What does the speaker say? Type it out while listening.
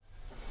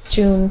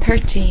June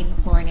 13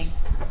 morning.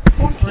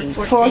 14?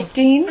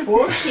 14.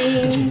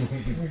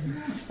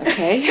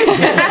 Okay.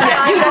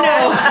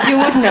 Yeah, you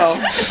would know.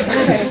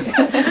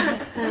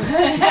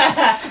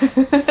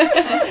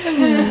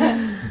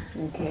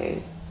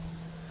 Okay.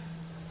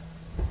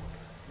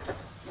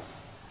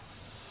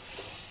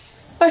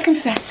 Welcome to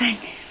satsang.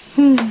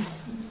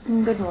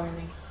 Good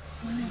morning.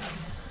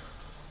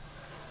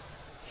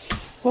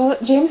 Well,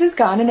 James is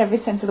gone in every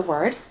sense of the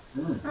word.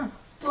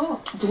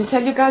 Oh. Did he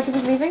tell you guys he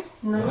was leaving?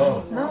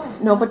 No.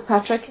 No, but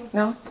Patrick?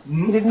 No?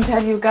 He didn't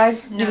tell you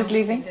guys he was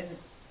leaving?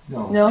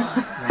 No. No?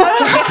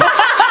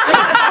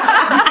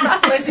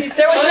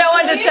 There was no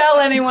one to tell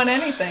anyone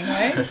anything,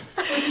 right?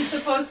 Was he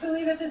supposed to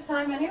leave at this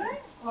time anyway?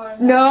 Or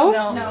No?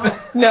 No.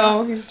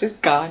 No, he's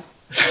just gone.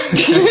 When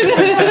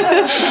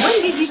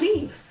did he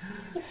leave?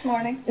 This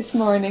morning. This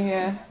morning,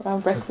 yeah,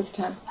 around breakfast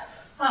time.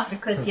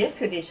 Because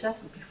yesterday,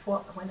 just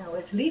before, when I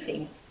was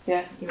leaving,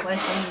 Yeah. he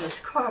went in his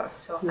car,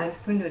 so I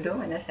opened the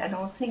door and I said, I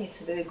don't think it's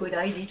a very good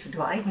idea to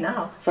drive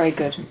now. Very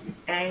good.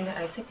 And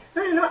I said,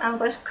 no, I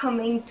was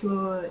coming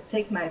to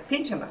take my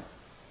pajamas.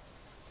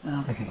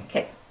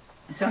 Okay.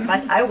 So,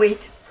 but I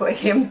wait for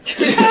him to...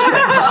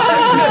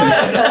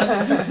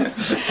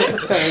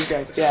 Very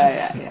good.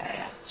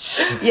 Yeah.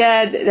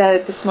 Yeah,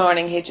 this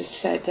morning he just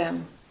said,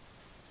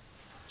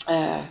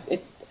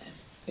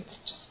 it's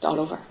just all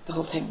over. The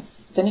whole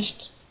thing's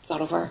finished. It's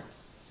all over.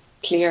 It's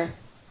clear.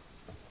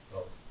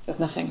 There's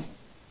nothing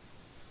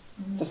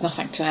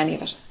to any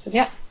of it. I said,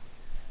 yeah.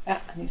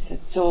 And he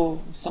said,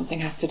 so something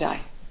has to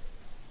die.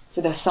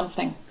 So there's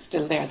something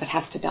still there that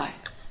has to die.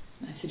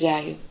 And I said, yeah,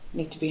 you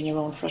need to be in your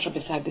own flutter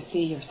beside the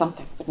sea or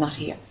something, but not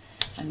here.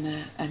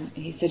 And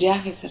he said, yeah.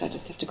 He said, I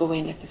just have to go away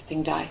and let this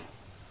thing die.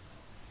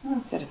 I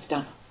said, it's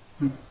done.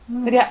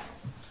 But yeah.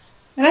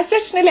 And that's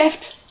it. And I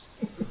left.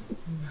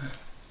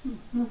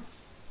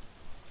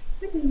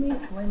 What do you mean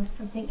when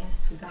something has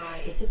to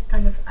die? Is it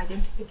kind of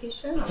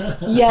identification? Or?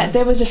 Yeah,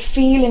 there was a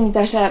feeling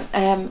that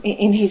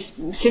in his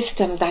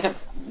system that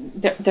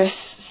there's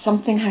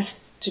something has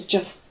to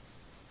just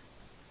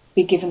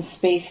be given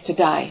space to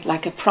die,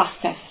 like a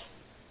process.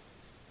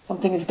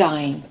 Something is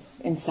dying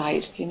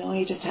inside. You know,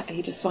 he just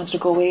wanted to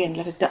go away and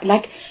let it die.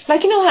 Like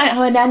you know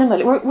how an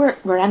animal,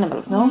 we're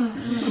animals, no?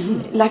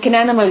 Mm-hmm. Like an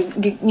animal,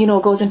 you know,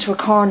 goes into a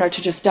corner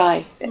to just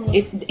die.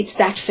 It's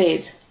that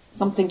phase.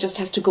 Something just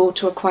has to go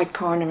to a quiet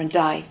corner and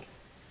die.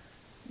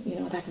 You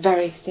know, that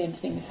very same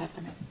thing is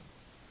happening.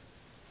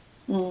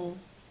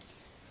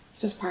 It's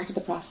just part of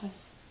the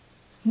process.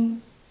 So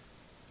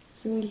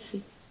we'll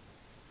see.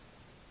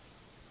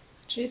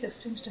 Gee, this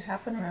seems to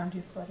happen around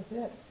you quite a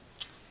bit.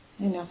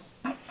 I know.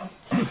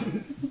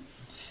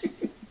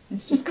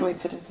 It's just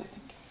coincidence, I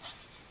think.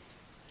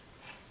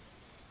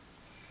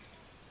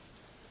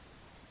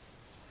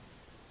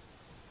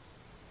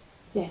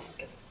 Yes.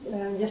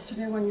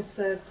 Yesterday when you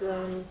said,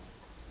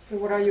 so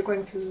what are you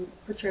going to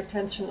put your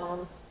attention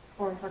on?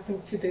 Or I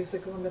think 2 days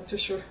ago, I'm not too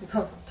sure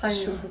about the time.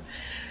 Sure.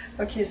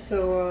 Okay,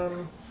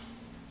 so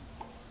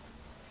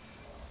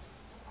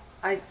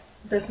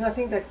there's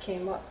nothing that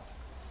came up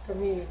for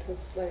me. It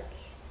was like,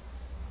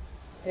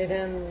 and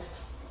then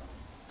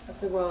I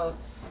said, well,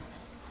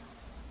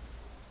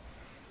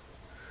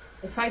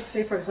 if I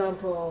say, for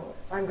example,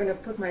 I'm going to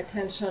put my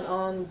attention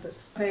on the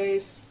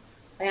space,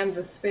 and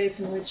the space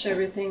in which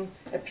everything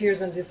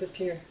appears and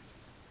disappears.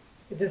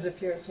 It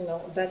disappears, you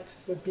know, that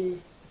would be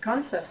a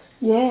concept.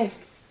 Yes.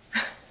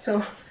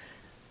 So,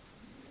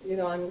 you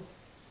know,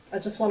 I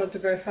just wanted to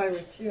verify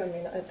with you. I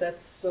mean,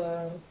 that's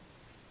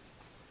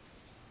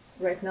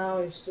right now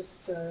it's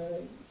just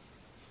the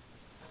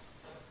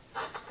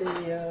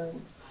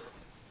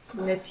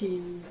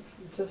netty,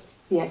 just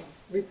yes,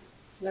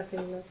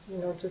 nothing, you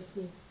know, just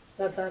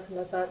not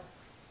that.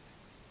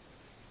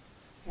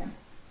 Yeah.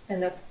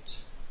 And that.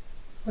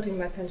 Putting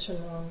my attention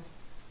on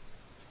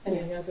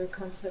any other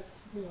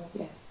concepts, you know.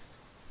 Yes.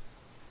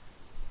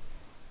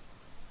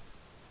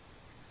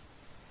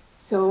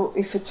 So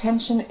if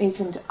attention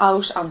isn't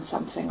out on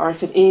something, or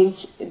if it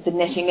is, the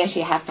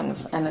netty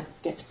happens and it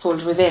gets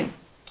pulled within.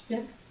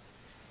 Yeah.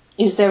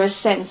 Is there a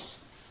sense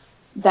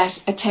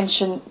that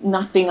attention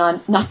not being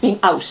out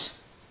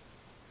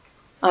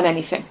on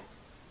anything,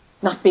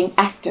 not being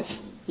active,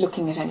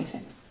 looking at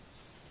anything?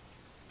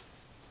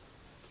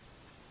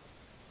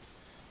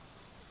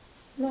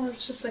 No,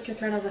 it's just like a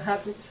kind of a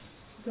habit.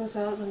 It goes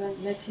out and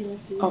then netty.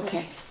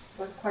 Okay.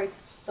 But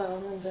quiets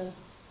down and then...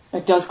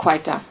 It does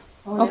quiet down.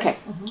 Oh, okay.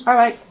 Yeah. Mm-hmm. All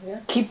right. Yeah.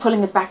 Keep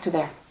pulling it back to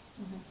there.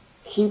 Mm-hmm.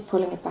 Keep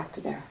pulling it back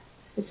to there.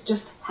 It's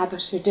just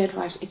habit. You're dead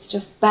right. It's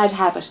just bad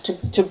habit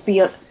to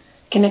be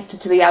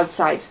connected to the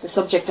outside, the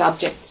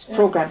subject-object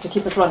program, to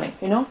keep it running,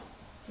 you know?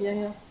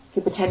 Yeah.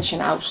 Keep attention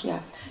out,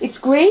 yeah. It's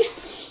great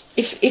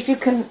if you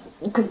can,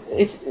 because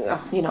it's,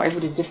 you know,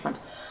 everybody's different.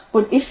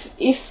 But if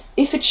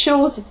it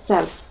shows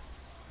itself,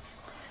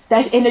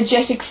 that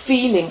energetic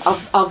feeling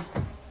of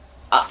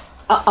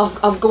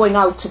going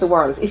out to the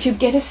world, if you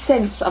get a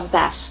sense of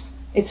that,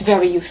 it's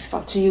very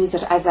useful to use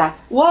it as a,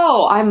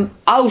 whoa, I'm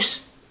out,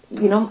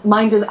 you know,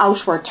 mind is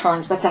outward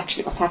turned, that's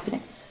actually what's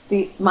happening.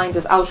 the mind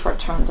is outward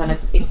turned, and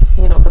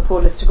the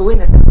pole is to go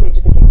in at this stage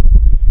of the game.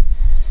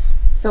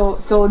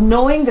 So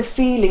knowing the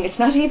feeling, it's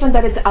not even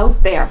that it's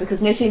out there, because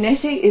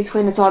nitty is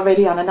when it's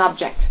already on an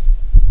object.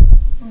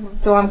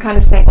 So I'm kind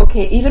of saying,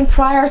 okay, even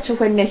prior to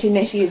when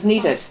nitty is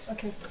needed.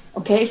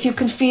 Okay, if you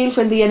can feel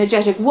when the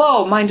energetic,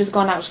 whoa, mind has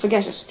gone out,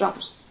 forget it, drop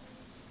it.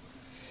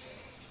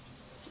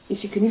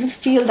 If you can even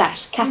feel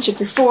that, catch it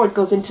before it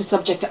goes into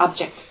subject to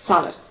object,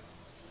 solid.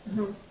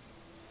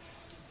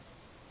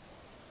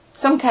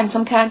 Some can,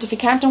 some can't. If you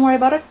can't, don't worry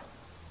about it.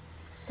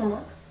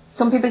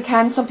 Some people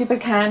can, some people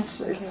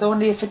can't. It's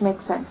only if it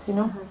makes sense,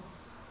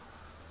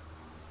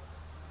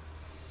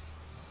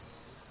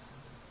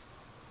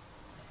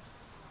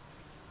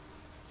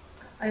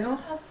 I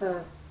don't have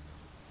a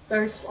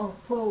very strong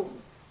pull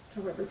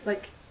to it. It's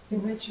like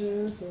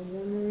images or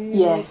memory.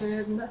 Yes.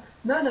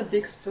 Not a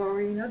big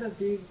story, not a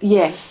big thing.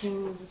 Yes.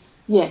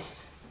 As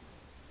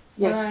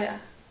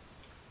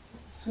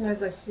soon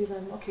as I see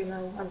them, okay,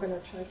 now I'm going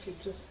to try to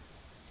just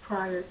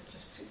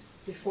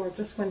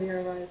just when they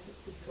arise,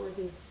 before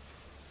they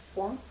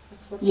form.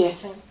 That's what you're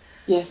saying.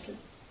 Yes.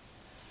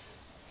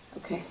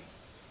 Okay.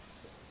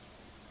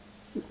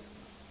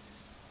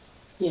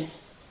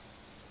 Yes.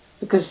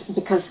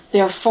 Because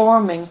they're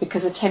forming,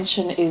 because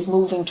attention is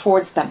moving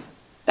towards them.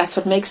 That's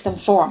what makes them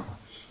form.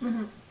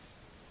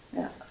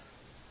 Yeah.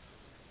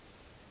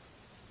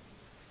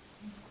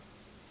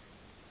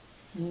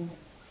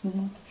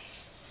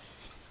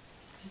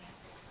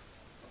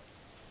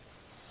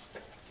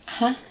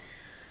 Huh?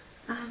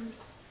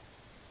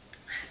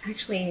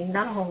 Actually,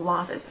 not a whole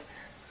lot is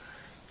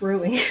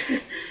brewing,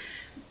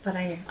 but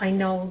I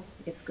know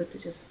it's good to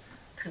just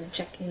kind of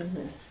check in.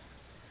 And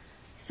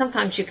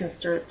sometimes you can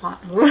stir the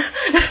pot.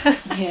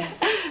 Yeah.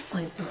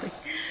 Find something.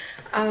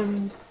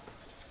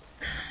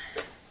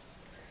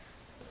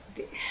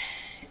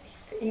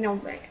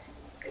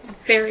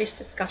 Various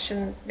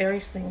discussions,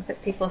 various things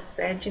that people have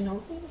said.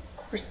 Of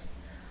course.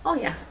 Oh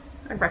yeah,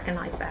 I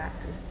recognize that.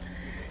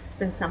 It's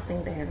been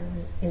something there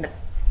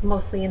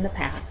mostly in the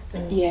past.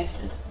 And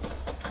yes.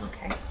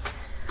 Okay.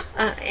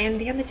 And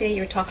the other day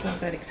you were talking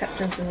about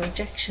acceptance and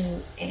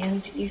rejection,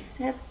 and you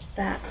said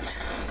that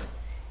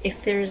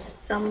if there's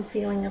some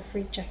feeling of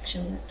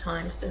rejection at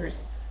times,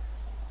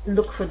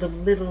 look for the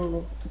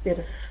little bit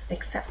of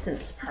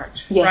acceptance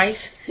part,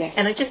 right? Yes.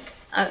 And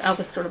I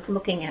was sort of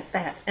looking at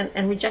that,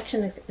 and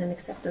rejection and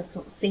acceptance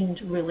don't seem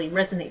to really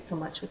resonate so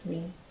much with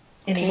me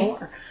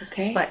anymore.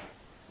 Okay. But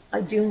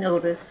I do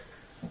notice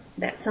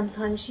that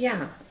sometimes,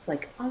 it's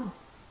like, oh,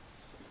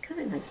 it's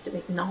kind of nice to be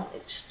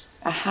acknowledged.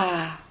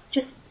 Aha.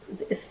 Just,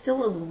 it's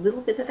still a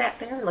little bit of that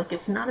there. Like,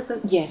 it's not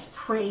about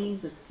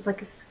praise. It's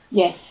like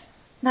it's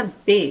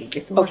not big.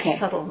 It's more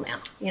subtle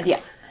now. Yeah.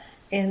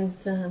 And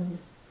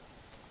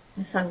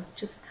so I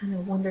just kind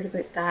of wondered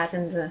about that.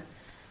 And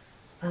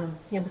I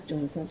was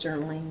doing some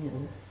journaling,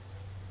 and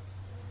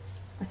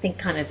I think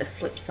kind of the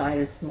flip side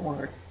is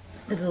more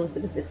a little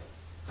bit of this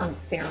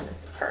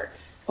unfairness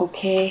part.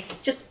 Okay.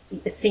 Just,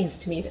 it seems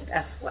to me that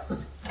that's what...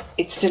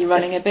 It's still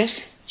running a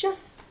bit?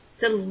 Just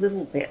a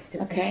little bit.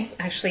 Okay.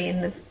 Actually,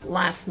 in the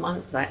last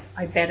months, I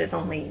bet it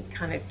only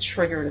kind of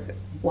triggered it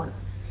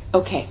once.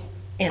 Okay.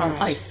 And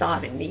I saw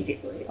it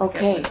immediately.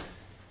 Okay.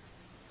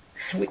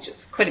 Which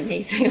is quite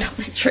amazing. It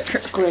only triggered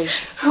That's great.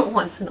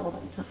 once in a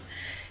long time.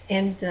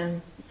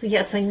 And so,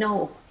 yes, I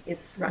know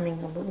it's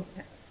running a little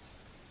bit.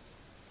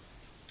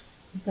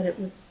 But it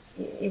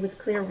was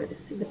clear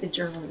with the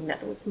journaling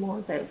that it was more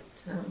about,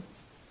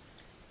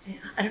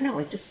 I don't know,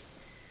 it just,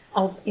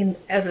 out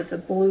of the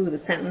blue, the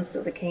sentence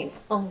sort of came,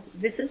 oh,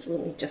 this is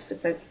really just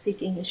about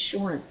seeking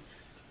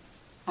assurance.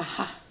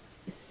 Aha.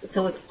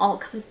 So it all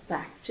comes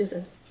back to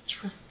the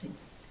trusting.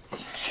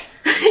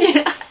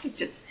 It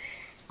just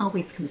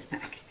always comes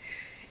back.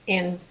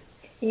 And,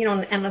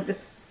 and of this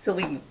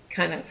silly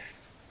kind of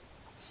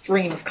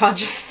stream of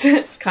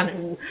consciousness kind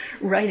of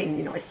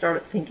writing, I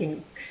started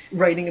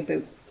writing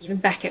about even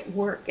back at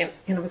work, and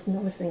I was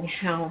noticing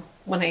how,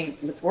 when I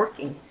was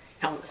working,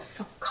 how I was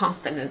so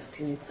confident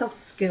and so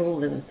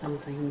skilled in some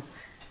things,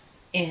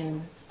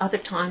 and other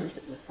times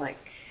it was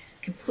like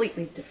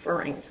completely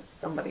deferring to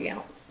somebody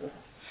else.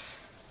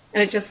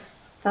 And I just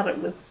thought it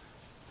was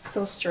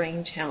so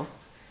strange how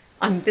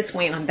I'm this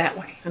way and I'm that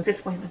way. I'm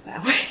this way and I'm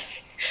that way.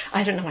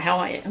 I don't know how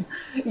I am,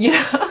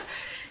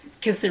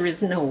 because there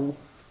is no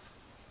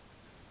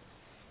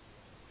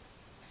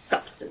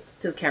substance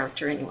to the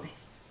character anyway.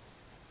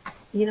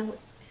 I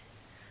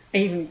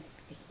even,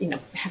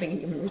 having a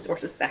human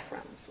resources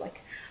background, it's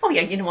like, oh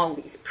yeah, all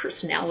these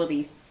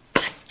personality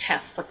type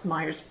tests like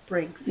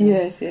Myers-Briggs.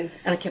 Yes. And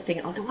I kept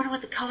thinking, oh, what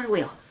about the color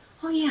wheel?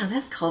 Oh yeah,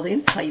 that's called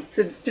insights.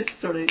 It just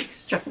sort of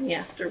struck me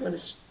after what an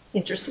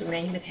interesting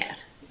name it had.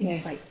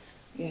 Insights.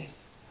 Yes.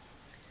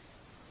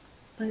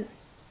 But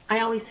I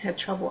always had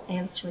trouble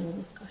answering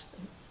those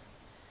questions.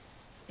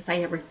 If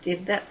I ever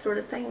did that sort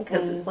of thing,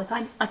 because it's like,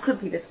 I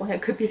could be this way, I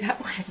could be that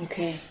way.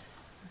 Okay.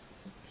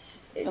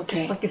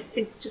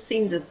 It just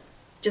seemed to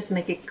just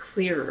make it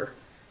clearer,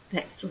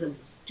 that sort of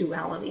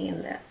duality,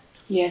 and that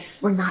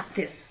yes, we're not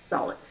this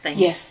solid thing.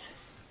 Yes.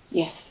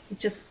 It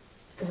just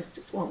it was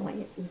just one way.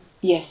 It was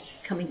Yes.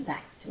 coming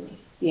back to me.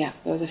 Yeah.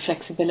 There was a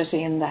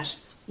flexibility in that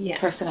Yeah.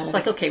 personality. It's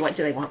like, okay, what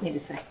do they want me to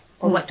say?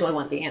 Or what do I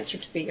want the answer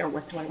to be? Or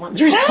what do I want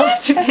the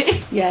results to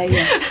be? Yeah.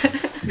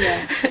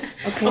 Yeah.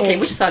 Okay. Okay,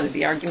 which side of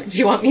the argument do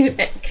you want me to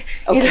make?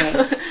 You Okay.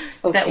 know?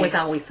 Okay. That was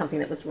always something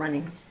that was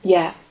running.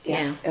 Yeah.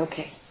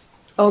 Okay.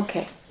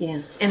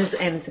 Yeah, and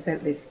it's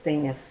about this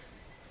thing of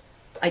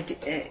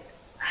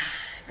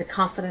the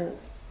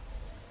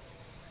confidence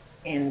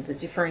and the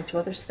deferring to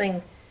others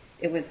thing.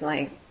 It was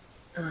like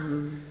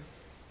there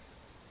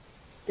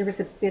was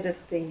a bit of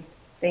the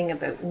thing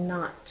about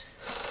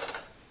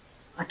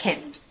I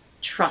can't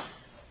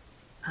trust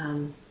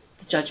the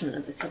judgment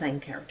of this main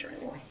character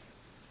anyway.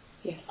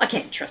 Yes. I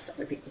can't trust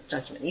other people's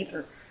judgment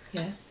either.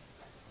 Yes.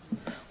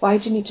 Why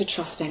do you need to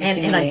trust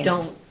anything? And I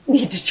don't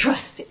need to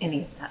trust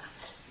any of that.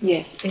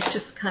 Yes. It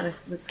just kind of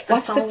was.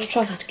 What's the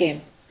trust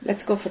game?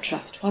 Let's go for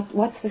trust.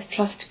 What's this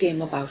trust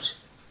game about?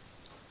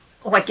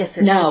 Oh, I guess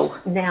it's now.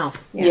 Just now.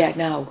 Yeah,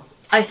 now.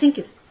 I think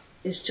it's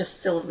just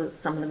still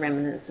some of the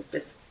remnants of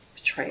this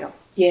betrayal.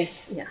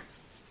 Yes. Yeah.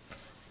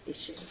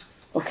 Issue.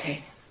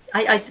 Okay.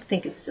 I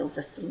think it's still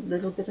just a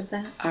little bit of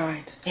that. All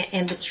right.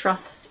 And the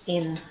trust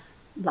in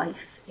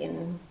life,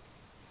 in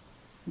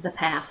the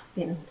path,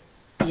 in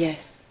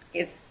Yes.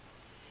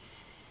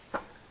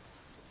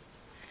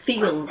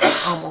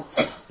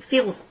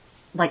 feels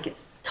like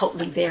it's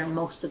totally there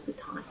most of the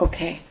time.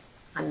 Okay.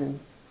 And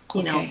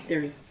you know, Okay.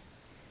 there's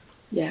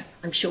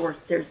I'm sure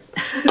there's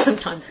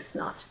sometimes it's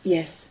not.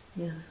 Yes.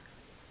 Yeah.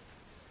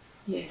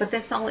 Yes. But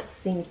that's all it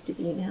seems to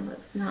be now.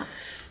 It's not.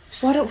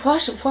 So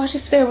what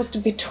if there was to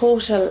be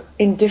total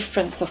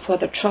indifference of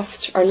whether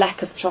trust or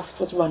lack of trust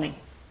was running?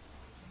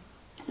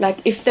 Like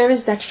if there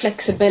is that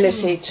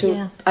flexibility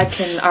to, I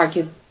can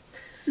argue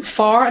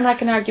for and I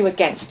can argue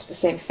against the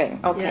same thing.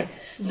 Okay. Yeah.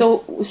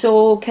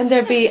 So can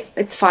there be?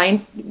 It's fine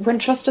when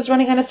trust is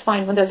running, and it's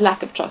fine when there's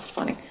lack of trust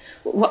running.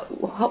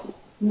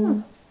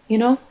 You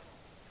know?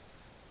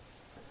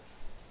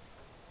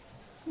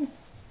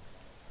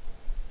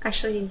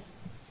 Actually,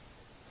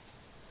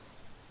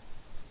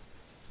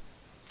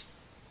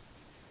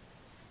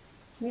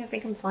 I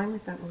think I'm fine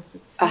with that most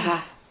of the time.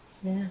 Aha.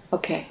 Yeah.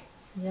 Okay.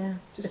 Yeah.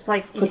 Just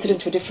like Puts it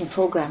into a different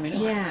program, you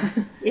know. Yeah.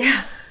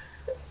 Yeah.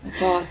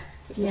 That's all.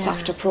 Just a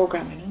softer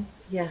program, you know.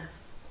 Yeah.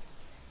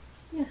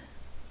 Yeah.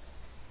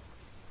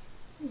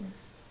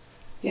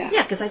 Yeah.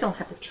 Yeah, because I don't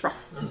have to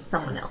trust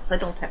someone else. I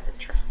don't have to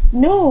trust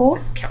No.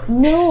 this character.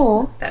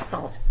 No. That's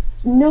all it is.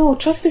 No,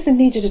 trust isn't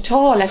needed at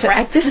all.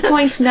 At this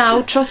point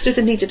now, trust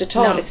isn't needed at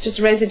all. No. It's just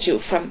residue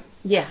from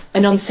Yeah.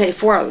 an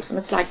unsafe world. And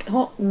it's like,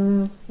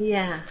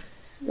 Yeah.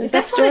 is that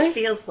That's what story? it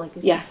feels like.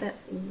 It's Yeah. just that,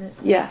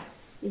 Yeah.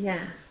 yeah.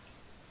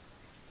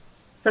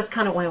 So that's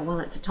kind of why I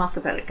wanted to talk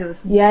about it, because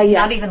it's Yeah, yeah.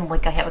 not even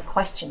like I have a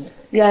question. It's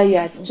like,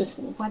 Yeah, it's just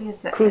what is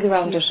that? cruise That's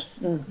around you. it.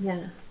 Yeah.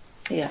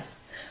 Yeah.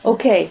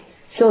 Okay,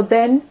 so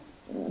then,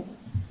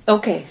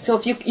 so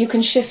if you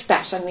can shift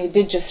that, and you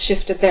did just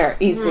shift it there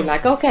easily,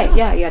 like,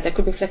 there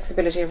could be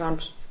flexibility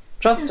around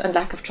trust and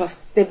lack of trust.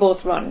 They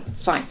both run,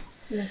 it's fine.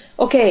 Yeah.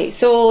 Okay,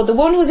 so the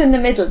one who's in the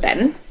middle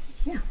then,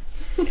 Yeah.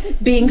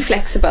 being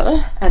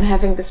flexible and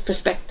having this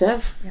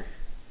perspective. Yeah.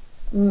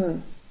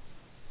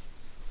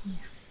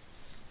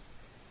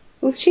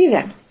 Who's she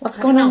then? What's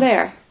I going don't on know.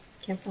 there?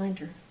 Can't find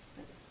her.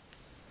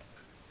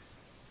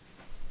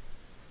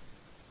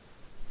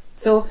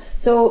 So,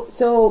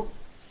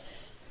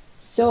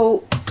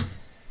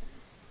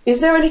 is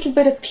there a little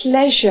bit of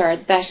pleasure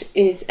that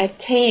is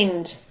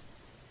attained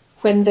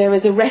when there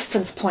is a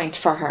reference point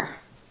for her?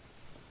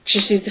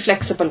 She's the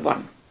flexible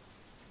one.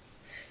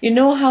 You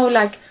know how,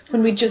 like,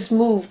 when we just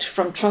moved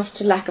from trust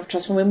to lack of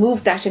trust, when we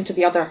moved that into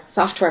the other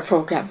software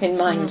program in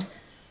mind,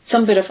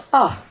 some bit of,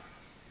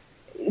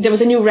 there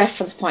was a new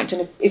reference point,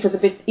 and it was a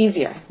bit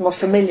easier, more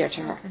familiar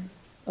to her.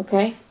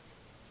 Okay?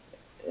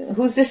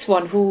 Who's this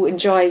one who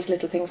enjoys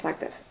little things like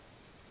this?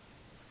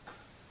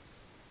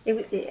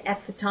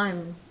 At the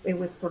time, it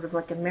was sort of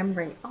like a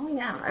memory. Oh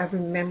yeah, I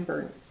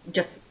remember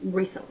just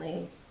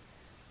recently,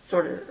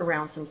 sort of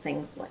around some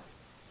things like,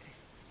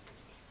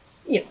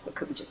 it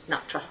could be just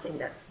not trusting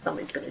that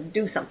somebody's going to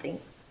do something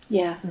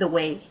the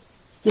way.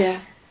 Yeah.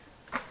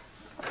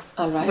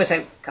 All right.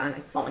 Without kind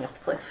of falling off the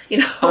cliff,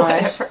 All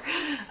right. whatever.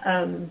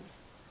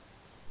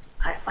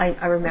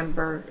 I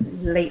remember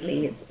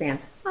lately it's been,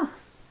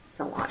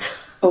 so what?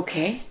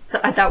 Okay. So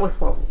that was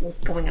what was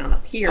going on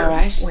up here. All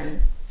right.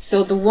 When,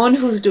 So the one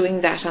who's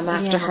doing that, I'm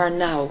after her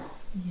now.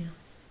 Yeah.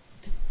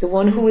 The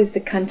one who is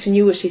the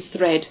continuity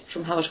thread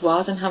from how it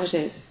was and how it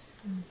is.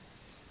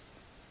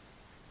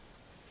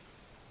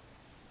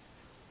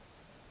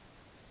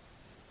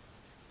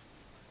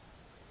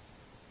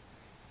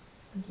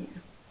 Yeah.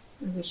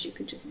 I wish you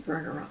could just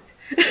burn her up.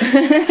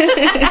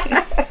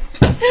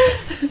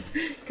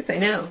 Because I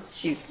know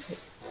she...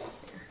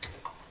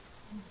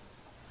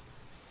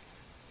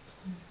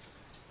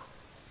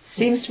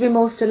 Seems to be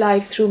most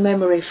alive through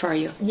memory for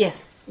you.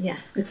 Yes, yeah.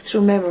 It's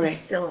through memory.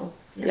 Still,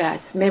 Yeah,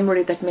 it's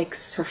memory that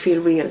makes her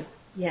feel real.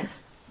 Yeah.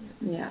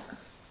 Yeah, I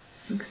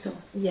think so.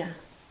 Yeah,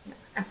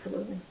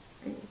 absolutely.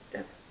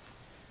 That's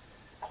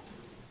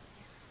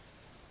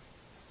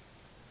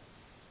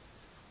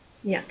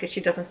Yeah, because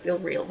she doesn't feel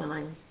real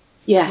when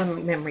Yeah, when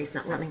my memory's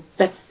not running.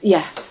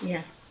 yeah.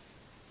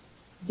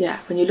 Yeah.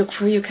 When you look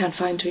for her, you can't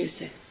find her, you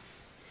say.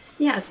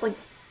 Yeah, it's like,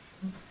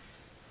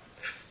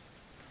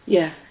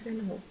 Yeah, I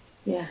don't know.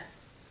 yeah.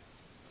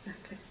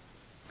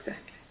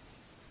 Exactly.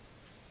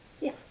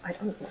 Yeah, I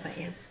don't know what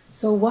I am.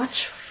 So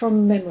watch for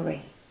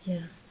memory.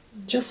 Yeah.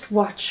 Just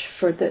watch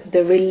for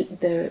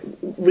the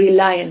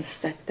reliance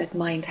that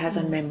mind has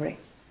on memory.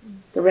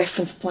 The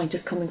reference point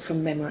is coming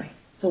from memory.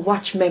 So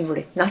watch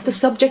memory. Not the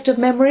subject of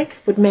memory,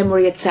 but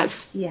memory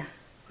itself. Yeah.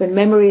 When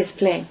memory is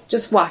playing,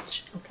 just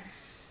watch. Okay.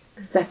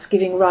 Because that's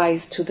giving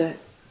rise to the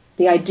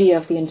idea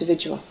of the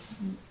individual.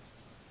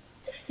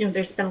 You know,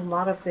 there's been a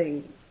lot of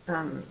the,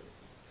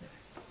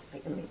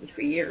 like maybe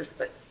for years,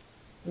 but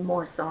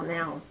more so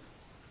now,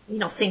 you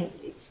know, seeing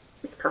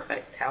it's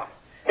perfect how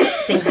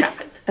things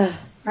happened.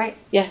 Right?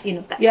 Yeah. You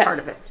know, that Yeah. part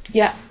of it.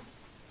 Yeah.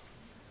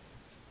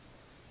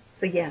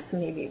 So yes,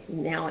 maybe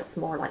now it's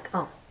more like,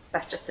 oh,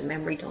 that's just a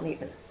memory, don't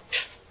even,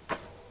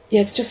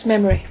 Yeah, it's just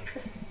memory.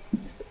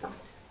 it's just a thought.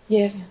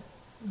 Yes.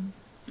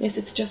 Yes,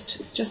 it's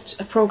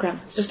just a program.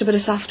 It's just a bit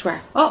of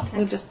software. Oh,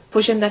 we'll just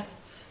push in that.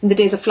 In the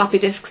days of floppy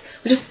disks,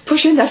 we just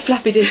push in that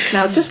floppy disk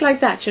now. It's just like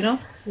that, you know.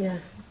 Yeah.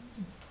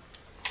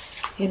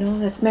 You know,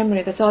 that's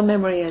memory. That's all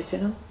memory is, you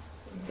know.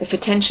 If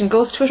attention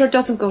goes to it or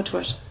doesn't go to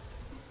it.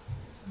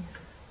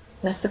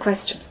 That's the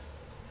question.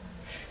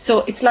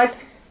 So it's like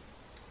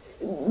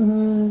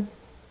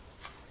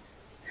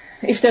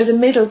if there's a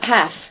middle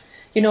path,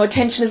 you know,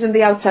 attention is in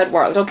the outside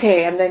world,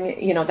 okay, and then,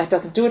 you know, that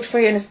doesn't do it for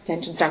you, and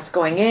attention starts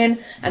going in,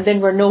 and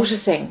then we're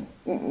noticing,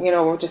 you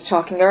know, we were just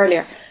talking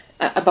earlier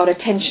about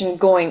attention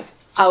going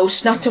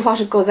out, not to what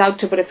it goes out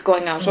to, but it's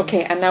going out,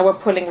 okay, and now we're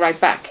pulling right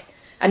back.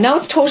 And now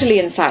it's totally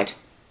inside.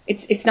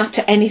 It's not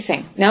to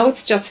anything. Now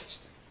it's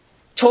just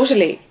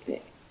totally,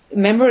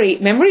 memory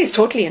is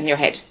totally in your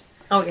head.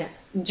 Oh yeah.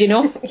 Do you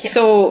know? Yeah.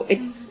 So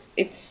it's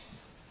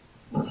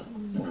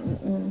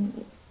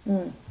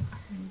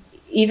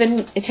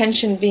even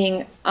attention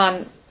being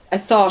on a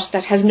thought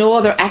that has no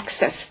other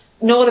access,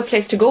 no other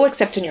place to go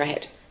except in your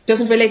head.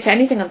 Doesn't relate to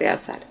anything on the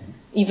outside.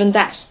 Even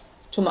that,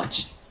 too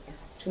much.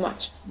 Too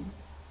much.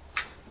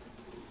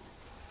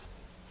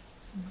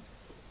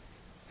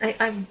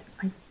 I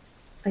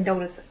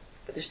notice it,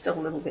 but there's still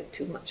a little bit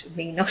too much of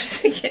me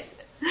noticing it.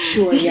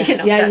 Sure, yeah. You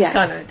know, yeah, that's yeah.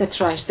 kinda- That's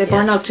right. They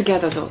burn out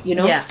together though, you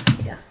know? Yeah.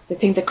 The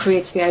thing that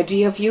creates the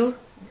idea of you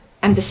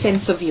and the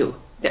sense of you.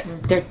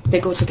 They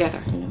go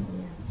together, you know.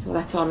 So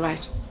that's all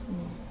right.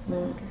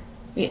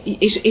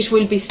 It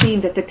will be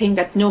seen that the thing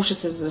that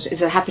notices it is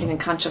happening in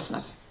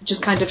consciousness. It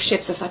just kind of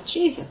shifts. I thought,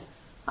 Jesus,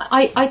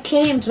 I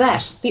claimed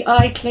that. The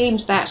I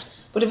claimed that.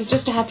 But it was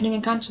just a happening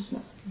in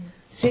consciousness.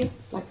 See?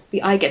 It's like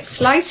the I gets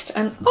sliced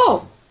and,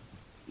 oh,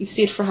 you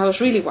see it for how it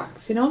really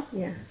works, you know?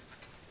 Yeah.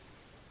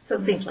 So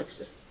it seems like it's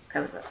just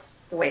kind of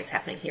the way it's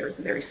happening here is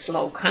a very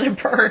slow kind of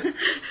burn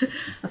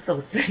of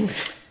those things.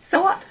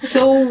 So what?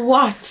 So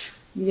what?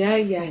 Yeah.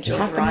 Enjoy It'll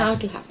the happen ride. now,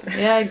 it'll happen.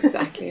 Yeah,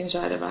 exactly.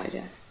 Enjoy the ride,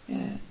 yeah.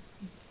 Yeah.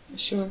 For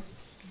sure.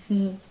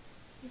 Nice,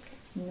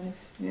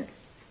 yeah.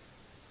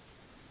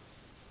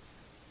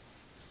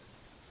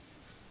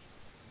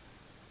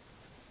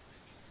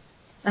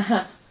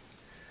 Uh-huh.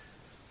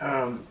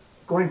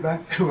 Going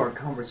back to our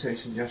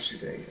conversation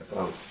yesterday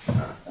about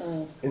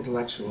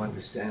intellectual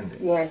understanding,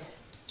 Yes.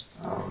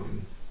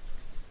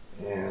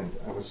 and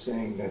I was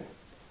saying that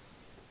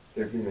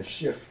there had been a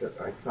shift that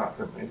I thought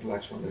that my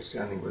intellectual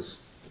understanding was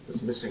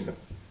missing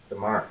the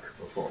mark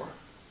before.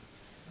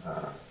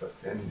 But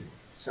then,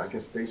 so I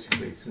guess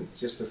basically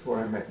just before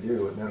I met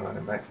you, and then when I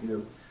met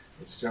you,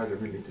 it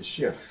started really to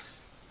shift.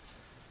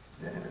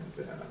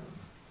 And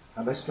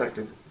I'd just like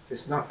to,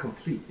 it's not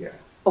complete yet.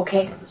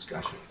 Okay. Our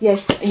discussion.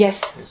 Yes.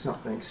 There's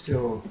something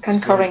still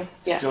Concurring,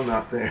 still, yeah. still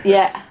not there.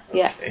 Yeah.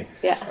 Okay.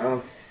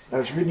 Yeah. I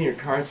was reading your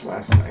cards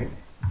last night,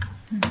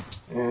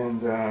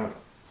 and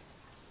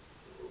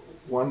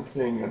one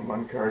thing on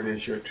one card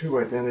is your true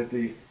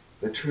identity.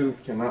 The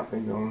truth cannot be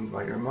known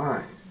by your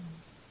mind.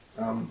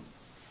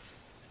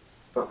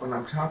 But when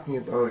I'm talking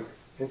about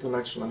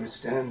intellectual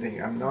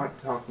understanding, I'm not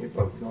talking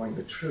about knowing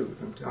the truth.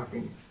 I'm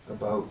talking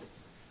about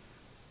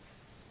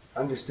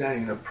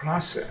understanding the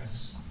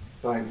process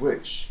by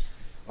which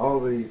all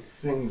the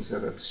things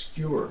that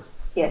obscure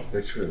Yes.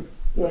 the truth,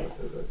 Yes.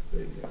 the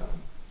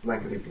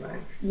blankety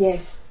blank,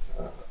 Yes.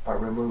 are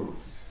removed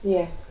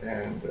Yes.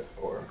 and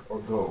or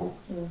go.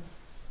 Mm.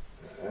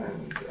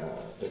 And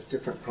there's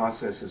different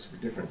processes for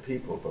different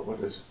people, but what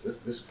is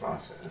this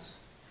process?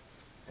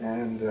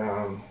 And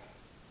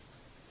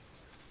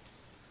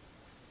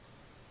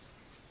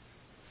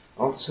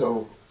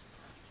also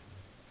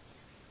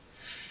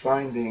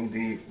finding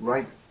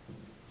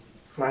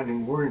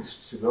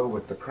words to go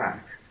with the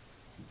crack.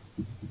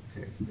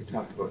 Okay, we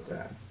talked about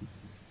that.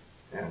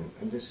 And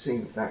I'm just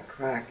seeing that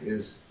crack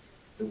is,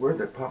 the word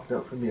that popped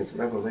out for me is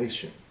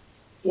revelation.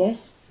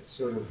 Yes. It's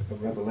sort of a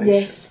revelation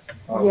Yes.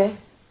 of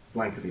Yes.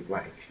 blankety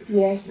blank. If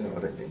Yes. You know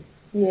what I mean?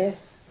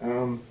 Yes.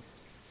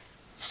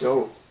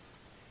 So,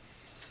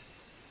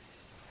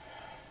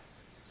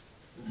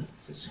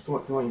 just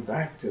going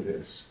back to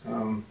this,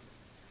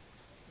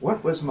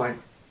 what was the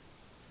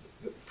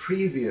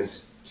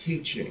previous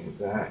teaching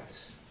that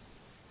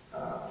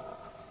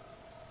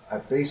I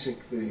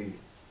basically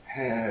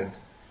had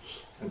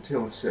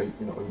until, say,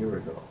 a year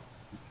ago,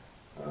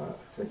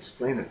 to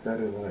explain it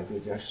better than I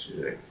did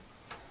yesterday.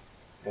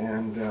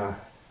 And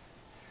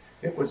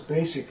it was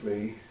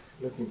basically,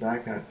 looking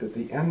back on it, that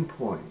the end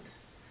point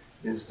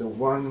is the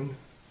one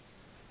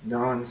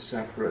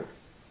non-separate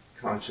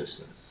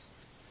consciousness.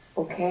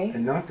 Okay.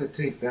 And not to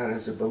take that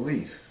as a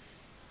belief,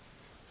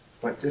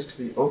 but just to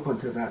be open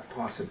to that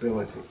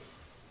possibility.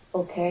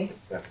 Okay.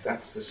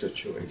 That's the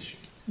situation.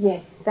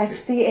 Yes,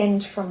 that's the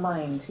end for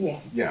mind.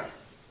 Yes. Yeah,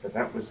 but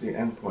that was the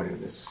end point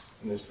in this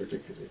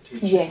particular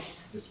teaching.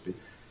 Yes. Just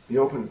be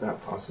open to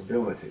that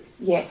possibility.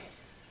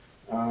 Yes.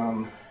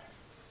 And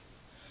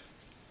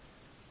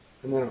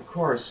then, of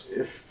course,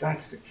 if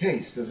that's the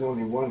case, there's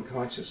only one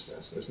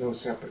consciousness. There's no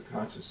separate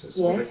consciousness.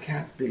 Yes. So there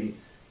can't be.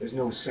 There's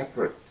no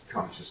separate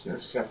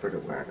consciousness, separate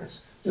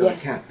awareness. So Yes.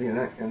 there can't be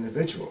an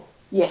individual.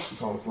 Yes. It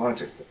follows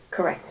logically.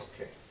 Correct.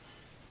 Okay.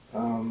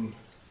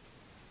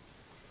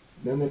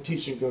 Then the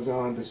teaching goes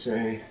on to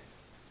say,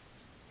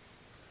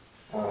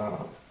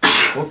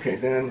 okay,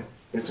 then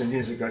it's a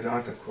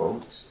Nisargadatta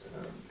quote,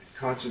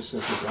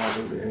 consciousness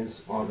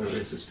is all there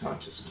is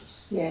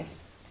consciousness.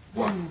 Yes.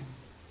 One.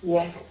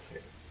 Yes.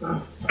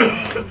 And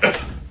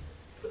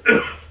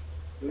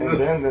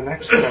then the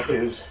next step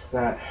is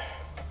that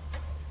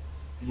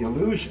the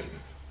illusion,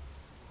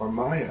 or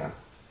Maya,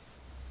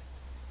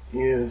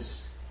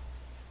 is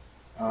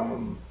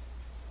the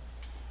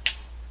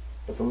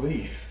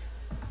belief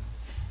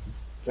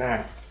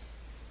that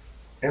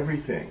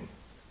everything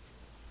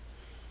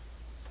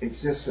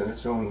exists in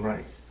its own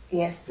right,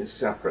 Yes. is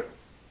separate,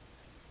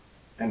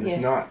 and is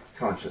Yes. not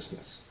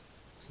consciousness.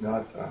 It's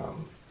not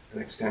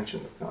an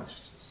extension of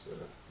consciousness,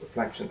 a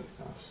reflection of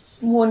consciousness.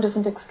 One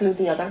doesn't exclude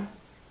the other.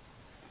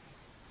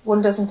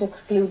 One doesn't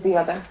exclude the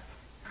other.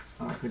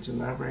 Could you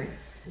elaborate?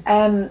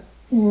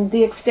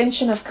 The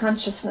extension of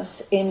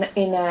consciousness in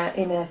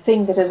a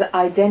thing that is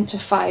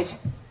identified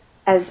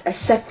as a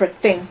separate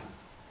thing.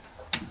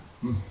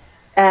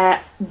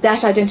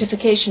 That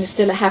identification is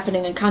still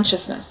happening in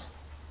consciousness.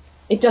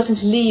 It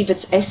doesn't leave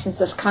its essence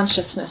as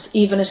consciousness,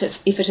 even if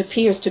it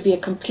appears to be a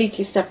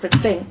completely separate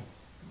thing.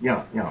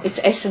 Yeah. Its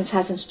essence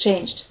hasn't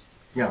changed.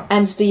 Yeah.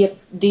 And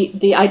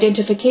the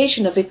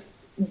identification of it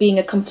being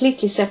a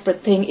completely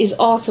separate thing is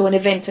also an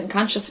event in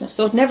consciousness.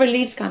 So it never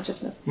leaves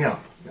consciousness. Yeah.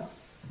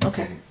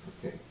 Okay.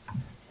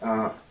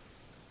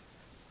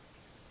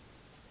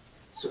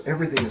 So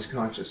everything is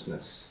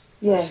consciousness.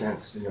 Yes. In a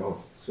sense,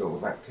 so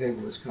that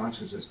table is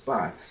consciousness,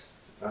 but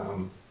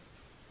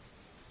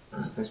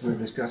as we were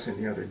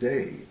discussing the other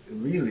day,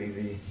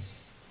 really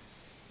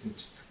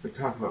we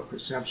talk about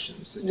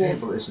perceptions. The Yes.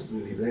 table isn't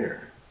really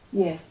there.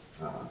 Yes.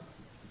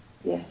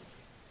 Yes.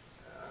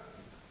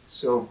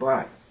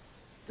 But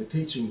the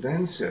teaching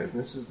then says, and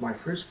this is my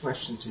first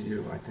question to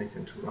you, I think,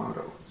 in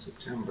Toronto in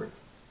September,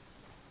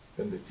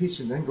 then the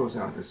teaching then goes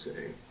on to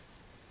say,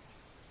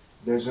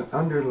 there's an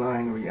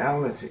underlying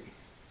reality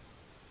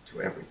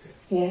to everything.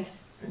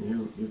 Yes.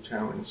 And you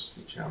challenge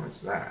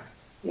that.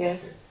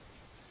 Yes.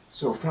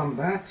 So from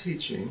that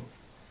teaching,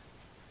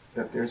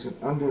 that there's an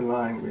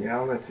underlying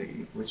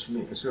reality, which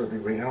means sort of the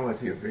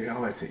reality of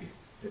reality,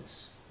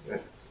 it's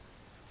that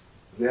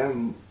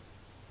then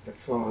it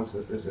follows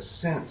that there's a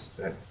sense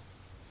that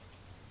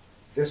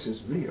this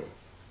is real.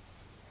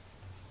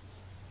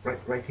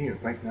 Right here,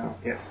 right now,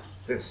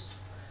 this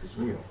is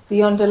real.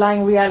 The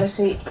underlying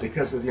reality.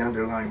 Because of the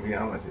underlying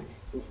reality.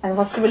 And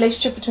what's the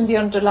relationship between the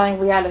underlying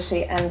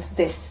reality and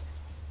this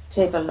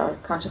table or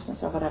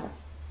consciousness or whatever?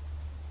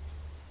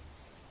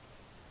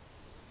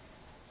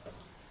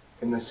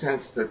 In the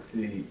sense that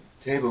the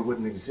table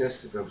wouldn't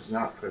exist if it was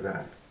not for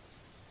that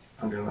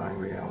underlying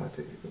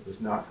reality, if it was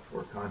not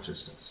for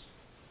consciousness.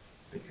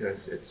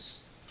 Because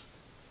it's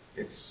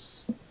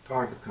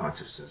part of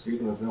consciousness.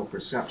 Even with no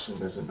perception,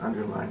 there's an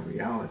underlying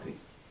reality.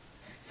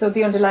 So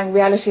the underlying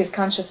reality is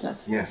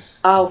consciousness? Yes.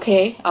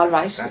 Okay, all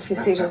right, if you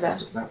see it as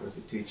that. That was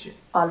the teaching.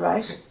 All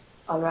right, Okay.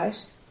 all right.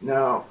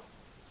 Now,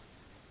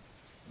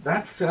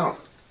 that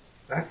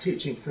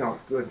teaching felt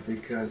good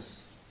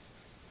because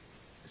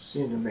it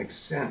seemed to make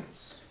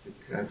sense,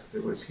 because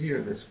there was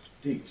here this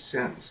deep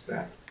sense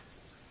that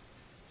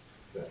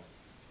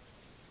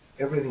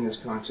everything is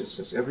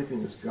consciousness,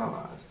 everything is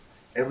God,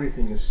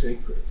 everything is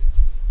sacred,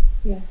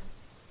 Yes,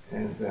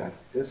 and that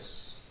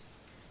this,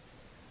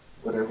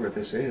 whatever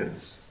this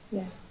is,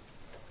 yes,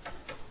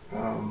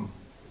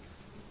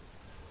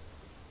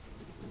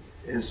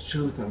 is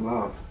truth and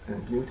love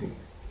and beauty.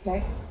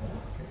 okay,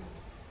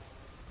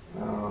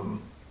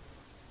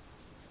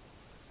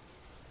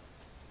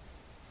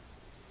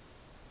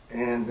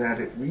 And that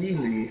it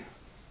really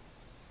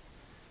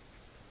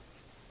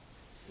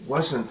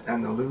wasn't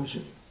an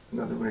illusion. In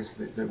other words,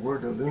 the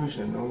word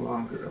illusion no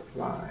longer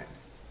applied.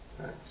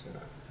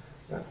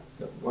 That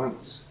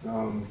once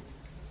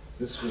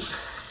this was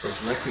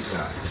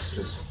recognized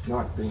as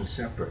not being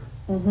separate,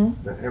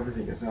 that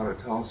everything is not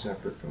at all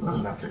separate from the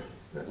nothing,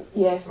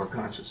 yes, or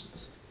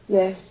consciousness.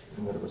 Yes.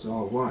 and that it was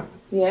all one.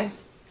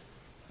 Yes.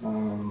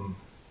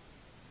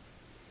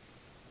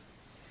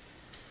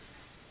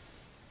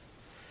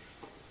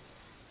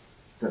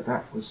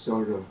 That was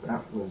sort of,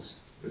 that was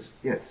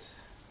it.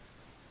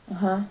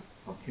 Uh-huh.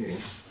 Okay.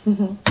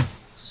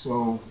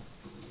 So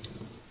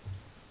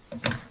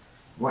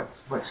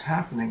what's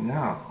happening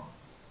now,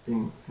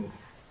 being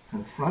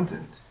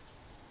confronted,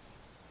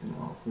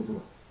 for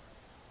the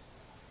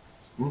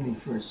really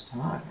first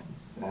time,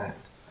 that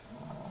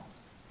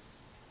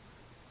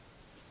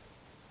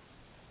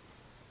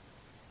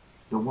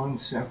the one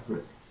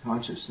separate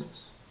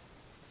consciousness,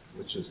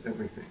 which is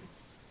everything,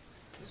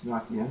 is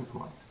not the end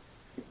point.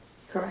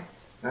 Correct.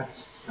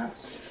 That's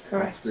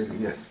Correct. That's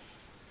really it.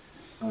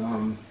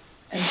 And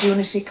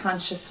unity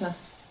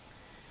consciousness.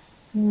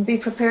 Be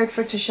prepared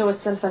for it to show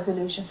itself as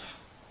illusion.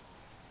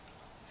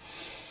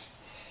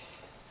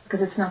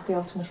 Because it's not the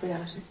ultimate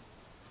reality.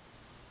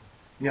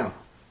 Yeah.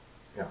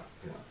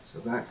 So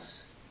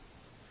that's,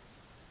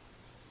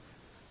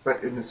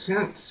 but in a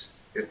sense,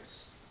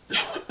 it's,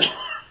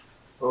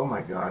 oh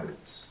my God,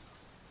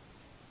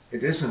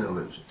 it is an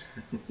illusion.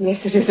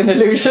 Yes, it is an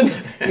illusion.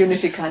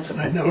 Unity consciousness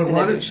And I never is an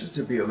wanted illusion. it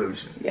to be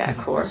illusion. Yeah, of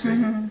course.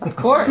 Mm-hmm. Of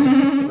course.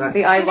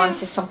 The I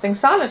wants is something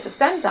solid to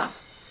stand on.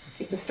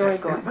 Keep the story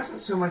It going.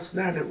 wasn't so much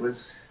that, it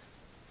was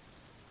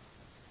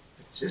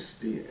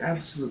just the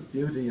absolute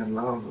beauty and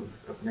love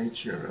of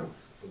nature,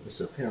 of this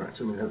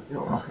appearance. I mean,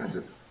 all kinds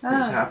of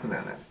things happen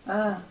in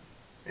it.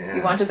 And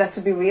You wanted that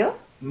to be real?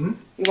 Hmm?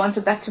 You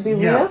wanted that to be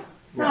Yeah. real?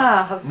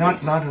 Yeah. How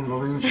sweet. Not an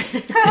illusion.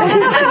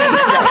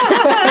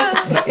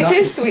 It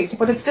is sweet,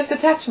 but it's just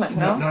attachment,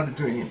 no? Not a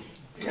dream.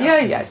 Yeah,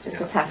 it's just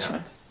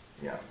attachment.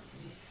 Yeah.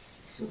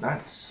 So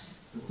that's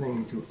the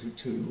thing to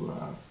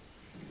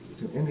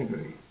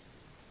integrate.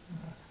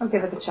 Or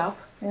give it the chop.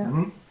 Yeah.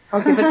 Hmm?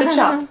 Or give it the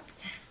chop.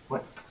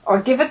 What?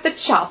 Or give it the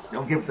chop.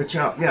 Don't give the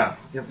chop. Yeah,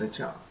 give the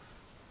chop.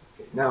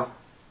 Okay. Now,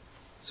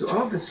 so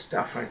all this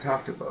stuff I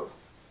talked about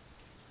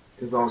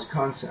involves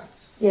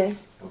concepts. Yes.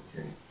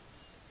 Okay.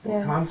 And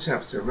Yes.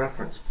 concepts are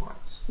reference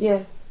points.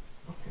 Yes.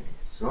 Okay.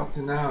 So up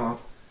to now,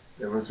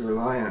 there was a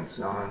reliance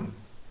on,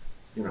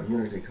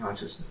 unity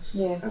consciousness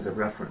Yes. as a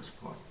reference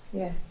point,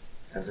 Yes.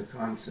 as a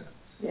concept.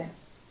 Yes.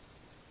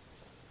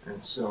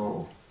 And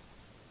so,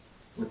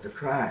 with the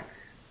crack,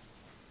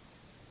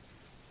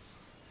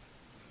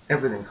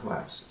 everything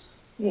collapses.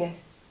 Yes.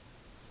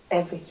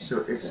 Everything.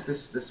 So it's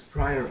this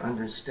prior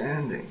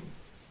understanding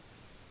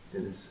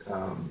is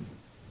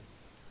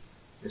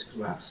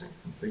collapsing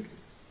completely.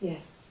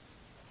 Yes.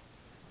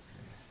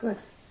 Good.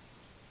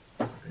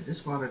 I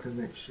just wanted to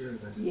make sure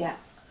that Yeah.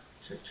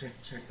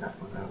 check that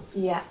one out.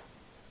 Yeah.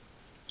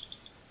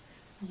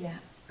 Yeah.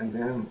 And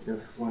then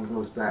if one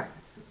goes back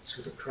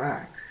to the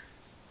crack,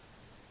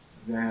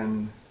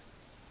 then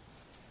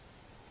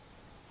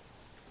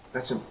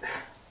that's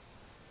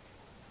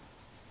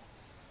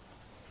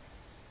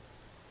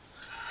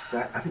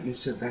that, I think you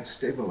said that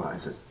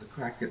stabilizes. The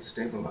crack gets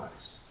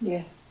stabilized.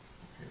 Yes.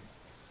 Okay.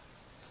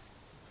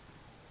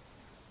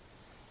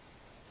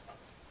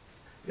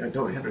 Yeah,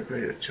 don't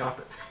integrate it, chop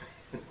it.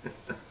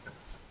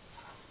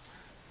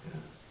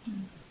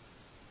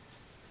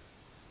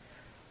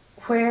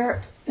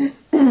 Where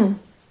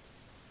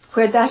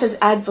that is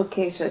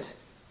advocated,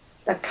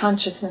 that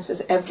consciousness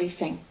is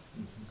everything,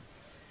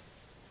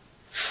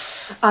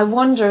 I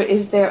wonder,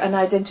 is there an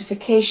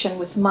identification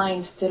with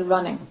mind still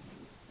running?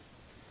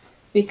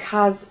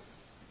 Because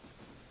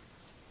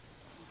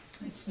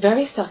it's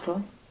very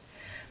subtle,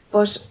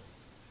 but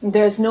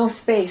there's no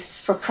space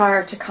for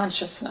prior to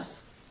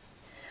consciousness.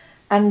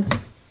 And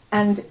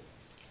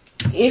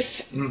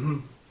if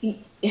I'm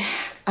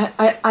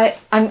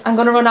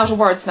going to run out of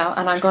words now,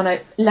 and I'm going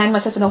to land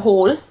myself in a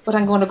hole, but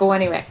I'm going to go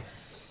anyway.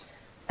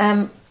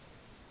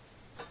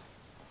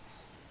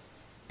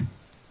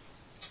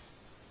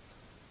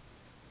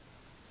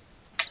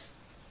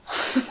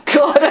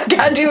 God, I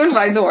can't even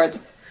find the words.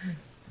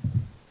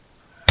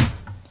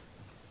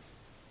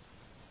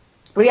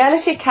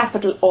 Reality,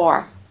 capital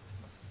R,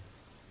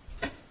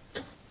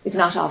 is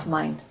not of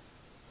mind.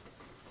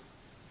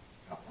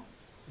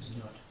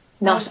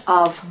 Not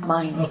of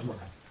mind.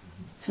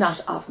 It's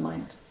not of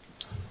mind.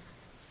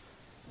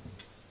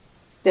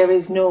 There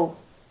is no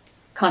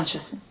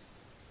consciousness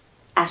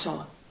at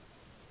all.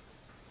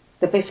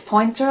 The best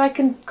pointer I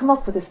can come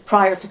up with is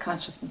prior to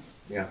consciousness.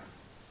 Yeah.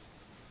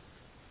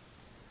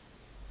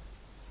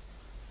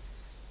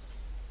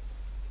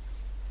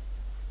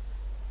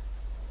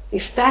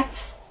 If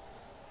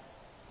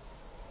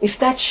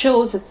that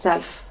shows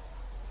itself,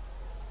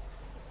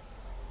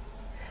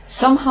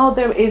 somehow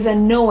there is a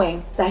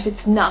knowing that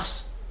it's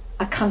not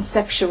a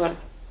conceptual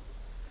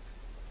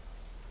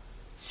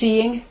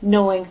seeing,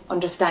 knowing,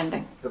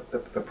 understanding. The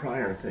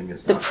prior thing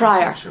is The not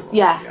prior, conceptual.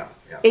 yeah.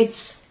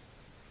 It's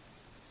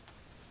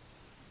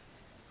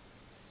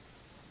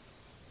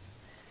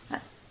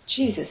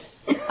Jesus.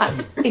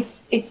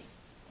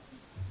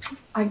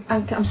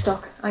 I'm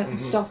stuck. I'm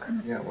stuck.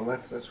 Yeah, well,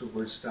 that's where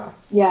words stop.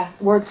 Yeah,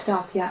 word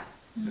stop. Yeah.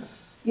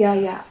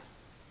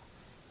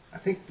 I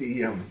think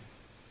the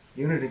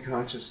unity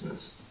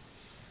consciousness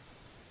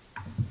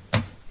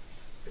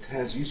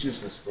has, you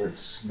use this word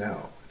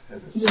smell. It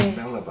has a Yes.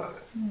 smell about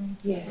it.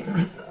 Yes.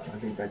 I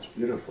think that's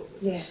beautiful.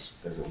 Yes.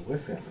 There's a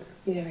whiff in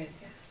there. There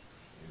is. Yeah.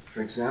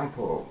 For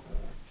example,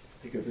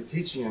 because the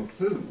teaching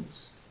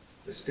includes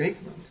the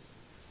statement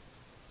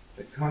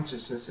that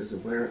consciousness is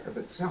aware of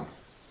itself.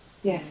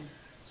 Yes.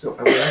 So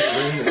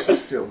awareness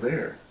is still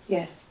there.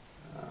 Yes.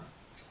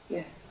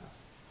 Yes.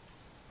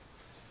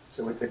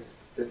 So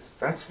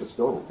that's what's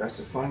goes. That's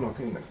the final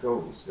thing that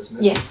goes, isn't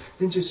it? Yes.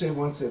 Didn't you say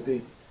once that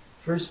the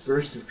first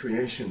burst of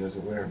creation is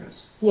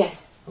awareness?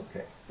 Yes.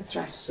 Okay. That's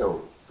right.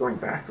 So going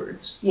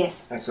backwards,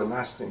 Yes. that's the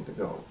last thing to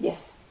go.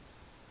 Yes.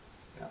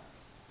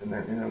 And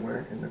then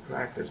in the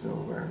crack, there's no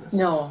awareness.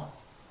 No.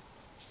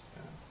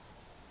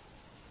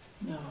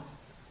 No.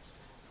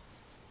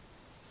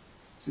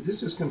 See,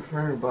 this was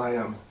confirmed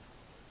by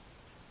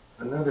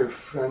another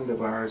friend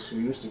of ours who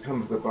used to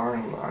come to the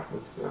barn a lot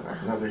with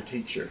another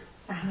teacher.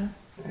 Uh-huh.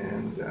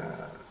 And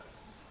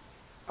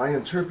I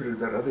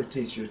interpreted that other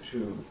teacher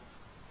to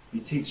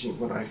be teaching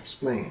what I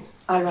explained.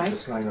 All right.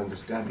 As a kind of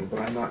understanding, but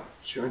I'm not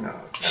sure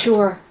now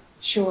Sure.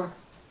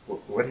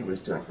 what he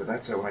was doing, but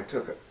that's how I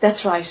took it.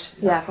 That's right.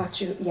 Yeah,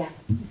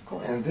 of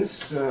course. And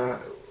this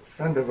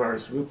friend of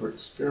ours, Rupert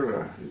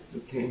Spira, who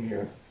came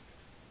here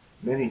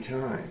many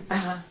times,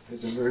 Uh-huh.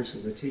 has emerged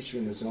as a teacher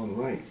in his own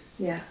right.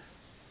 Yeah.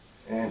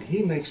 And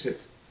he makes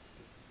it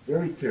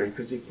very clear,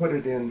 because he put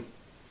it in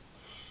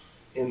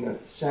the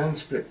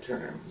Sanskrit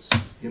terms,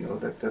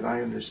 that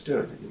I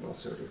understood,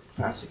 sort of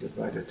classic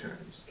Advaita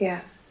terms.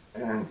 Yeah.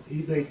 And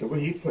the way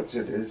he puts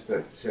it is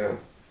that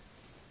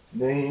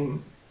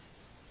name,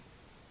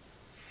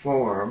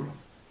 form,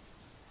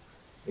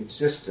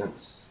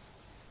 existence,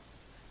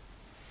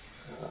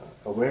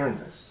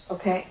 awareness,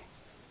 Okay.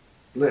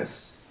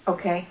 bliss,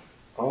 Okay.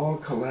 all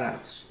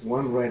collapse,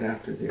 one right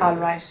after the All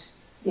other. right.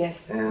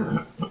 Yes.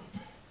 And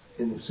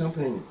in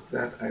something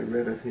that I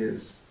read of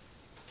his,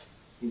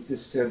 he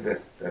just said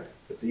that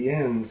at the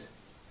end,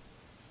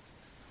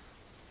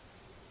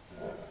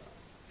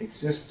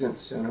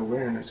 existence and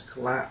awareness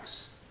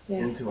collapse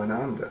Yes. into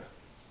ananda,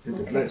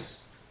 into Okay.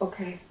 bliss.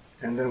 Okay.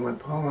 And then when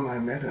Paul and I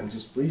met him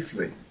just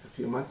briefly a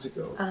few months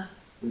ago,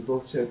 we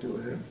both said to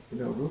him,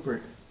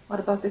 Rupert, What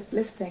about this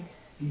bliss thing?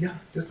 yeah,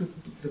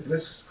 doesn't the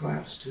bliss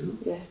collapse too?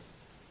 Yes.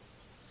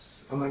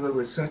 In other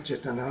words,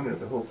 Satchit Ananda,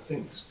 the whole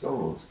thing just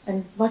goes.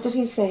 And what did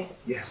he say?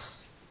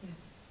 Yes. Yes.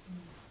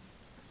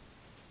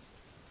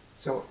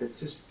 So it's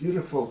just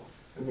beautiful.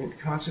 I mean,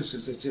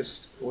 consciousness is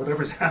just,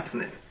 whatever's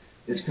happening,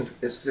 it's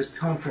just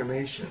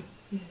confirmation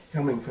Yes.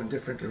 coming from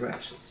different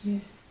directions.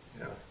 Yes.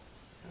 Yeah.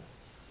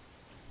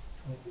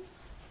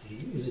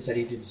 Is it that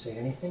he didn't say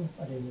anything?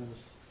 I didn't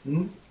notice.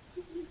 Hmm?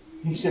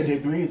 He said he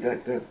agreed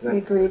that We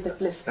agreed that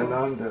bliss goes.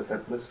 Ananda,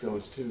 that bliss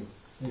goes too.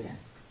 Yeah.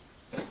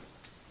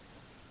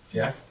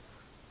 Jack,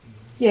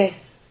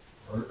 Yes.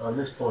 on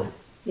this point,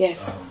 Yes.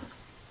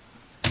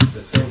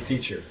 the same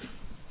teacher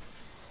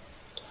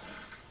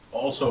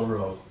also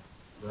wrote,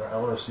 I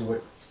want to see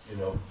what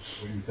you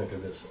think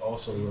of this,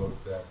 also wrote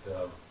that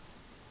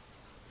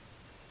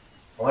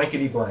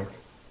blankety blank,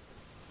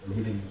 and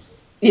he didn't use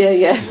it.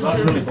 Yeah. It's not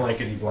really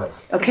blankety blank,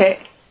 Okay.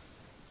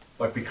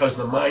 but because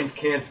the mind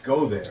can't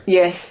go there,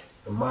 Yes.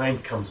 the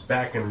mind comes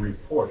back and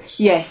reports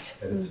Yes.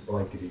 that it's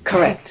blankety blank.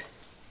 Correct.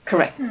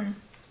 Correct.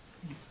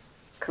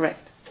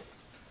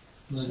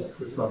 So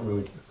it's not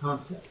really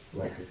Concept.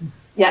 blankety.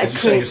 Yeah, As it you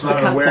say, creates it's the not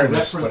an concept.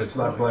 awareness, but it's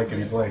not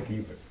blankety blank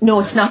either. No,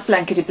 it's not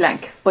blankety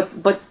blank.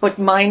 But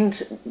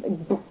mind,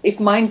 if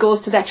mind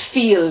goes to that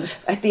field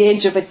at the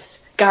edge of its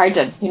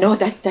garden,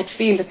 that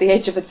field at the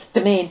edge of its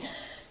domain,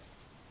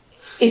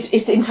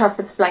 it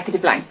interprets blankety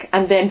blank,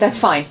 and then that's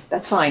fine.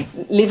 That's fine.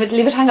 Leave it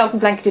hang out in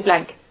blankety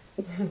blank.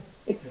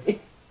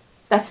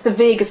 That's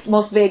the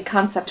most vague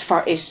concept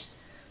for it.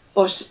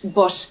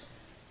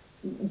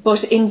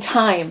 But in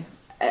time,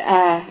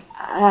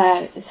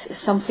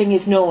 something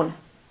is known,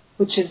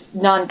 which is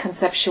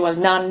non-conceptual,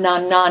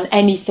 non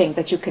anything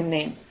that you can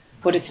name,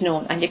 but it's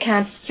known, and you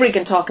can't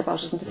friggin' talk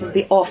about it. And this is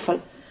the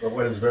awful. But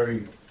what is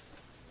very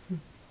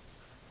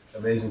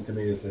amazing to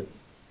me is that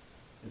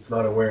it's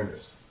not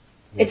awareness.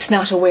 It's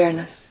not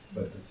awareness,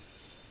 But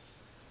it's,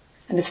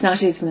 and it's not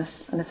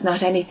isness, and it's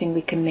not anything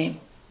we can name.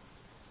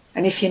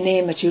 And if you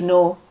name it,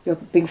 you're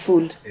being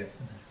fooled.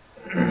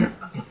 yeah.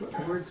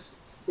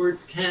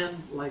 Words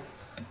can,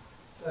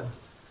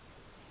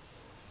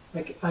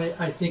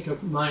 I think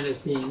of mine as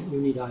being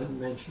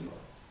unidimensional,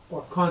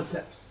 or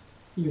concepts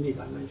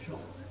unidimensional.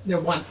 They're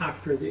one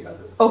after the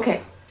other.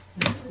 Okay.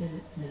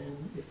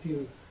 And if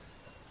you,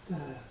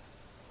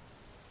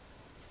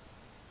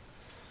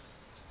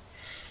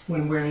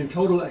 when we're in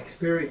total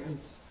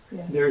experience,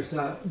 Yeah. there's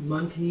a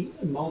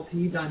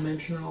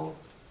multi-dimensional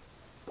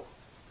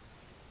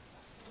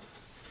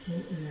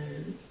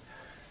and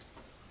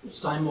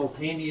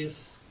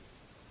simultaneous,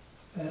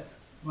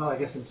 I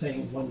guess I'm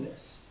saying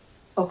oneness.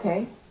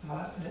 Okay.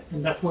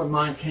 And that's where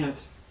mind can't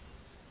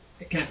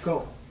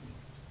go.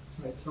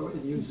 Right, so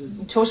it uses...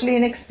 Totally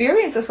in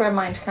experience is where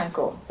mind can't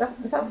go. Is that?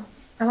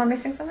 Am I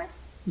missing something?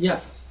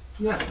 Yes.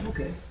 Yeah,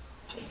 okay.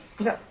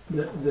 Is that?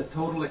 The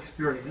total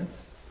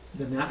experience,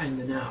 the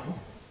now,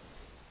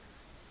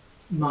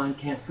 mind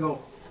can't go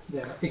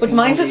there. But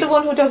mind is the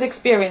one who does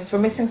experience. We're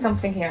missing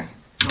something here.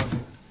 Okay.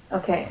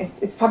 Okay,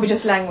 it's probably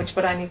just language,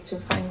 but I need to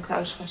find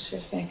out what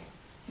you're saying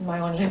in my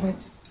own language.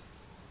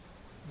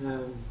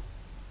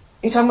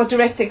 You're talking about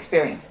direct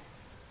experience.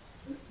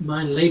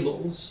 Mind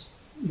labels,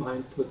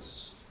 mind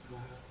puts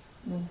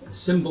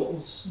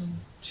symbols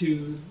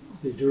to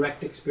the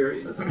direct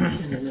experience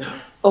in the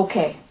now.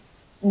 Okay.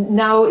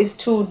 Now is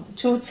too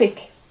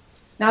thick.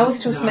 Now is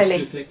too Now smelly.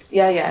 it's too thick.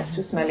 Yeah, it's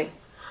too smelly.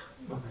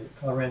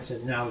 Loren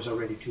said now is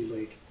already too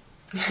late.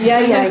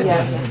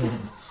 Yeah.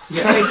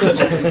 Very good.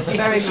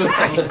 Very good.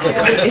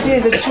 It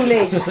is, it's too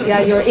late.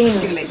 Yeah, you're in.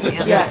 Too late.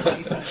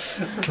 Yeah.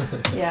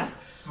 Yeah.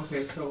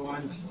 Okay, so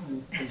I'm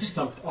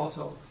stumped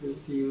also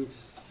to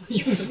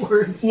use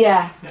words.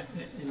 Yeah.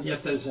 And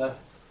yet there's a...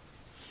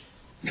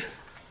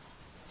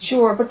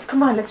 Sure, but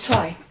come on, let's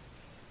try.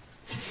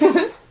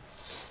 Go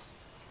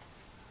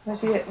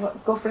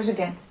for it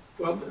again.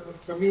 Well,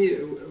 for me,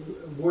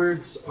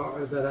 words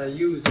that I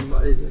use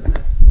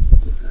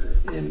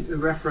in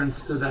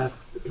reference to that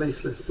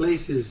placeless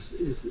place is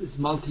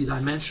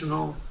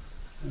multidimensional,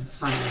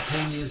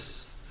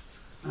 simultaneous,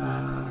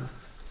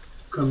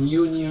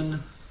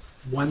 communion,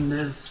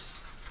 oneness.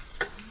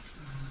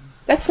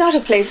 That's not a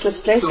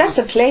placeless place. That's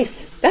a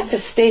place. That's a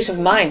state of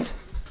mind.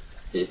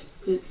 It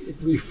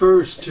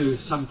refers to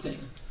something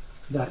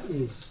that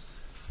is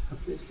a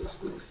placeless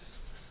place.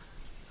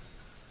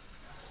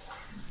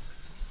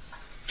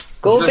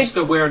 Just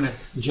awareness,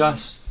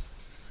 just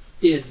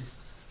is.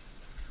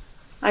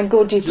 And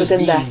go deeper Just than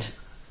being. that.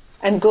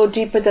 And go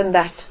deeper than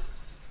that.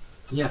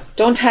 Yeah.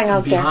 Don't hang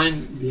out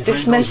behind there.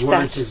 Dismiss those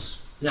words that.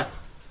 Yeah.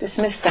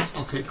 Dismiss that.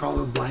 Okay,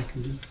 call it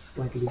blankety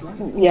blank.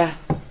 Yeah.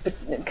 But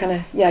But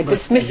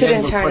dismiss again, it we're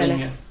internally.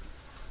 putting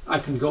I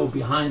can go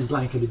behind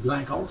blankety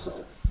blank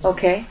also.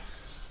 Okay.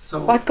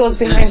 So What goes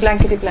behind there's-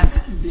 blankety blank?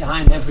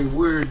 Behind every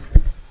word,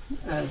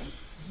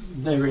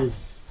 there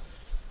is.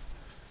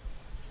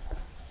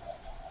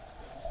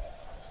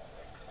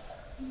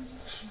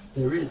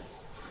 There is.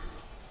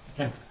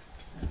 Okay.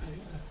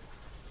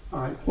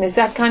 All right. Is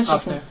that Stop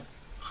consciousness?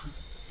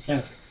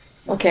 there.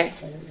 Okay. Okay.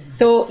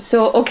 So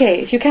okay,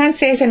 if you can't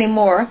say it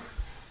anymore,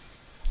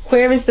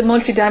 where is the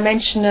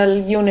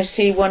multidimensional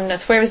unity,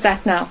 oneness? Where is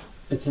that now?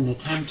 It's an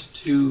attempt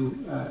to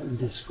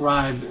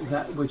describe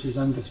that which is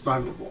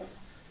undescribable.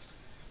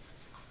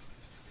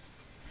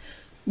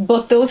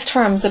 But those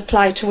terms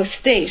apply to a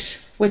state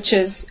which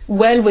is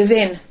well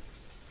within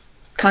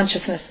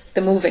consciousness,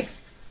 the movie.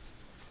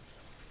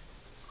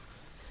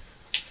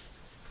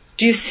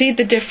 Do you see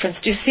the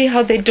difference? Do you see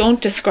how they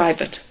don't describe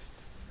it?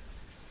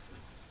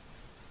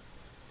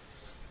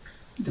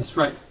 That's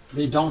right.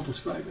 They don't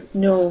describe it.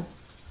 No,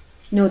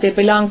 they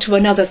belong to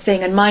another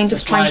thing, and mind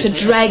is That's why trying to I say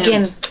drag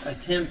in.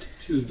 Attempt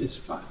to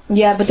describe.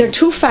 Yeah, but they're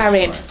too far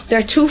in.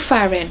 They're too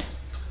far in.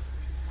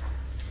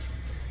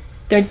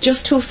 They're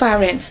just too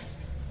far in.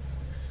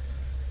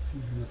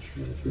 I'm not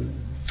sure that's really-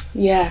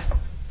 Yeah.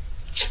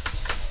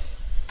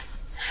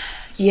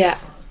 Yeah.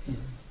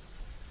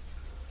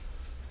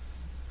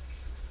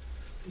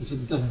 Because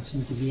it doesn't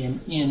seem to be an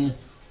in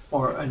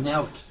or an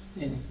out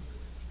in.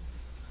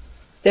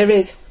 There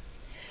is.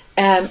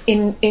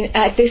 In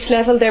at this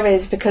level there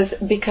is because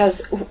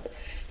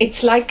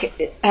it's like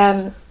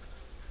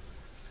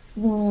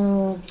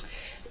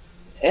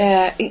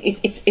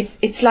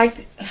it's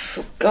like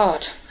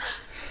God.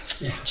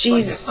 Yeah,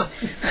 Jesus.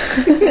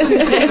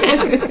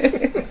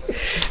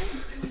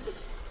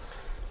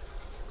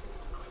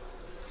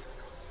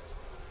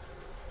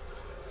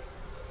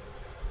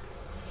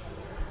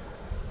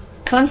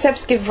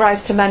 Concepts give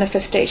rise to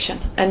manifestation,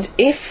 and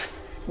if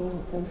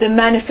the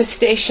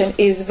manifestation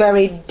is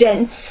very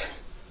dense,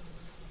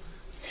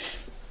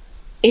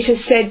 it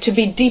is said to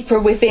be deeper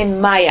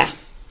within Maya.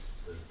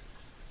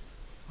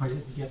 I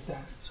didn't get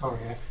that. Sorry.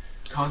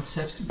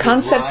 Concepts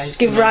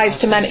Give rise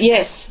to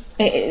yes.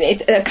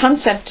 A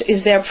concept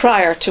is there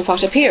prior to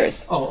what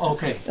appears. Oh,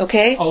 okay.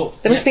 Okay. Oh,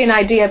 there must be an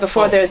idea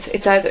before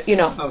it's either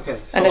Okay.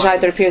 and it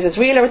either appears as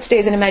real or it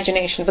stays in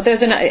imagination. But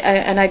there's an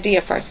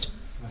idea first.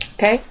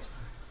 Okay.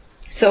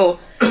 So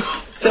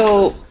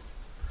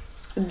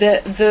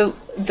the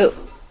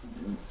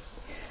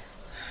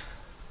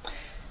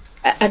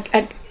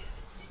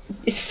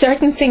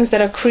certain things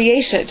that are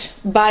created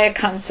by a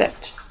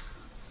concept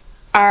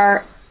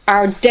are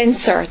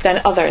denser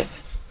than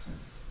others.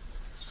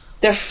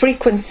 Their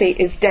frequency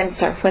is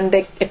denser when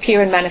they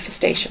appear in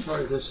manifestation.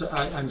 Sorry,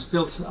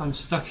 I'm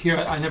stuck here.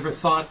 I never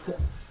thought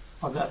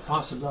of that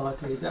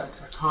possibility that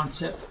a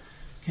concept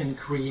can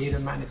create a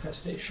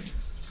manifestation.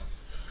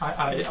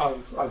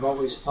 I've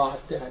always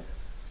thought that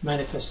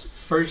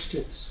first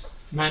it's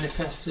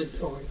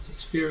manifested or it's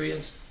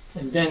experienced,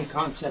 and then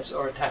concepts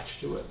are attached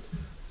to it.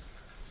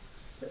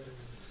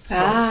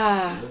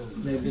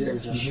 Maybe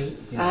there's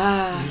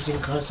using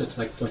concepts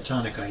like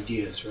Platonic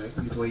ideas, right?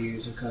 The way you're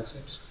using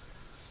concepts.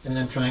 And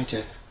I'm trying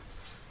to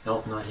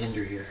help, not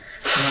hinder here.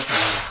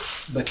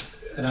 But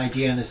an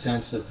idea in the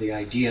sense of the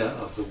idea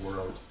of the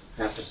world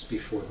happens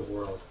before the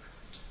world.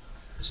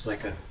 It's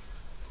like a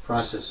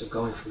process of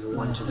going from the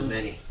one to the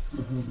many.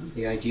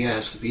 The idea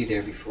has to be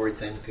there before it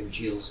then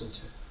congeals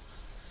into.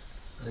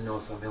 I don't know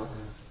if I'm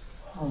helping.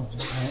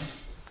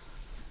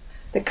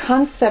 The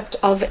concept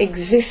of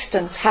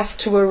existence has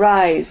to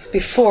arise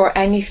before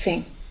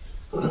anything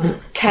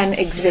can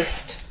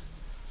exist.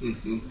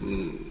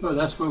 Well,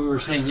 that's what we were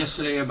saying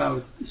yesterday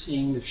about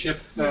seeing the ship.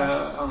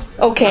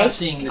 Okay, not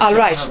seeing the all ship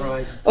right. on the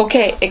horizon.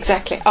 Okay,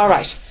 exactly. All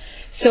right.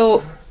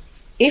 So,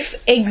 if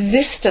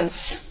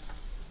existence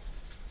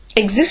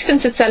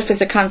itself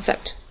is a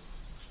concept,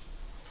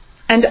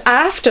 and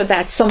after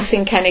that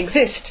something can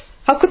exist,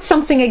 how could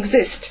something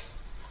exist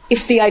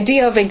if the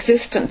idea of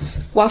existence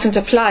wasn't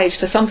applied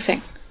to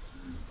something?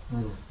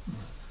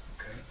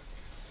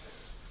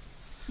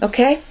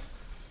 Okay?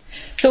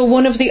 So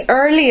one of the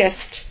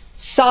earliest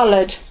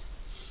solid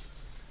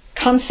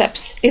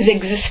concepts is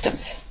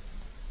existence.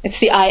 It's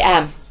the I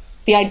am,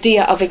 the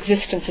idea of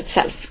existence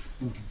itself.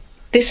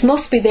 This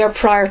must be there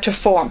prior to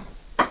form.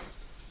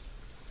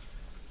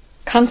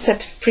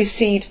 Concepts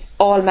precede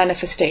all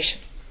manifestation.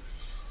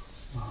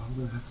 I'm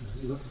going to have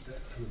to look at that.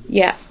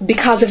 Yeah,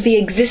 because of the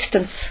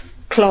existence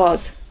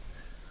clause.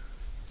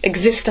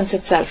 Existence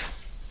itself.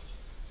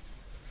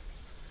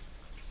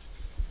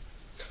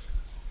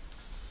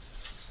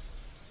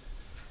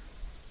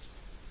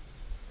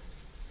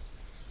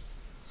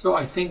 So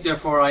I think,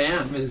 therefore, I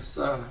am is.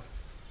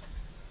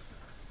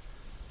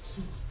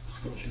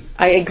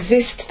 I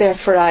exist,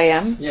 therefore I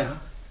am. Yeah.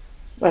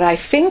 But I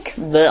think,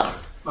 blech.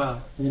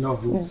 Well, you know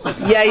who.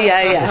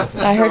 Yeah.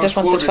 I heard it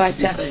once or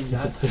twice, yeah.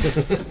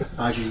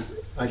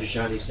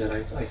 Ajahn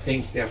said, I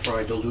think, therefore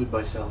I delude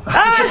myself.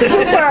 Ah,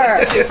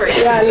 super!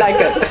 Yeah, I like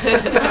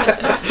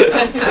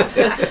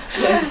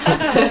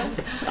it.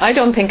 I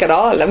don't think at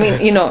all. I mean,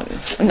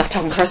 I'm not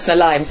talking personal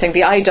lie. I'm saying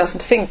the I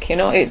doesn't think,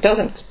 it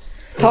doesn't.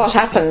 Thought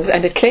happens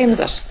and it claims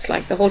it. It's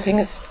like the whole thing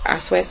is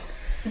arseways.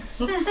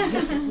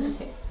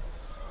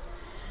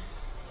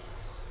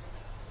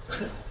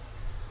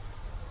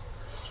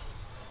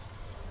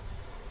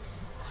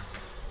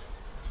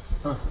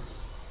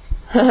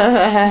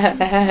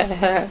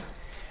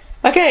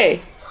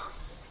 Okay.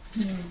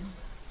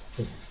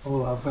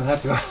 Oh, I'm going to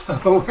have to.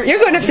 You're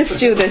going to have to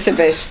stew this a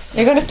bit.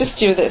 You're going to have to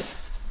stew this.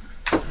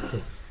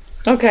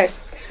 Okay.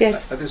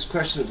 Yes. This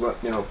question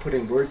about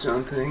putting words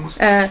on things.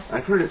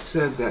 I've heard it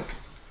said that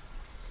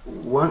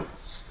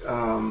once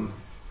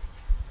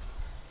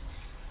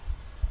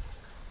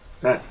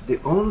that the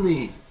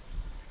only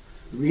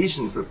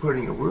reason for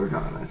putting a word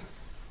on it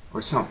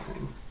or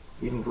something,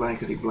 even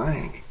blankety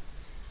blank,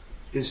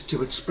 is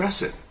to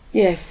express it.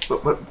 Yes.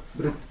 But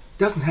it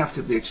doesn't have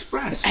to be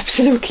expressed.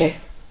 Absolutely.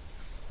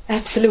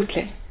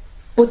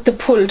 But the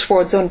pull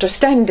towards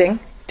understanding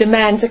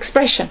demands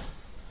expression.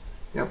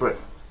 Yeah, but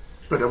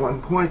at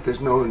one point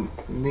there's no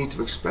need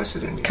to express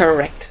it anymore.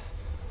 Correct.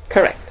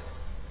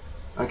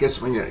 I guess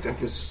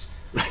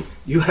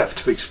you have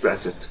to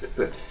express it,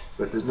 but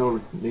there's no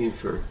need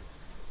for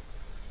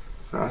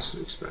us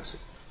to express it.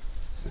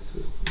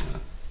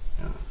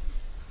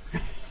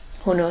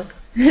 Who knows?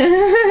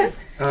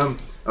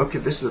 Okay,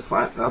 this is the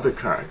other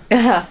card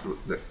Uh-huh.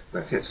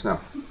 that hits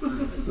now.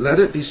 Let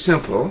it be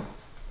simple.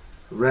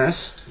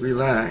 Rest,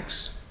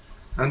 relax.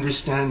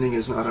 Understanding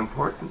is not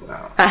important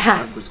now.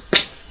 Uh-huh.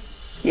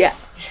 Yeah.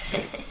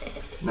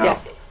 Now, Yeah.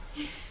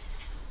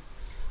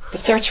 The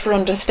search for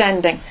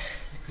understanding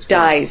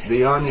dies. The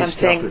So I'm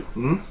saying,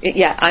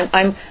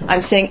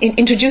 I'm saying,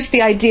 introduce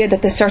the idea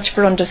that the search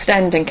for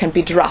understanding can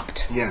be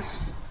dropped. Yes.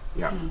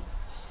 Yeah.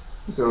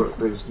 So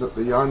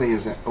the yoni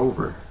is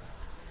over.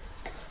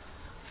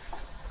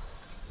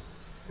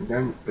 And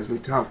then, as we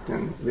talked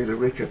in Lila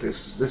Rika,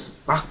 there's this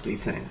bhakti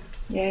thing.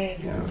 Yes.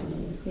 Yeah.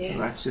 Yes. So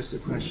that's just a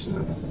question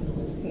of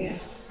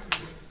Yes.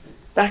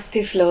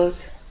 Bhakti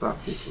flows.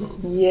 bhakti flow.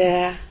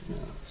 Yeah.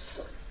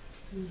 So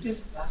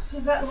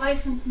is that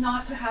license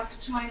not to have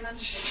to try and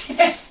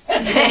understand?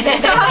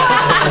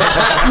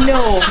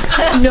 No,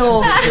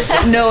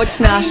 it's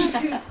not.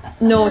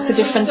 No, it's a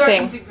different to a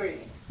certain thing. degree.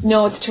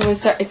 No, it's to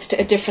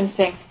a different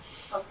thing.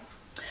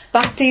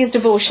 Bhakti is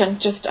devotion.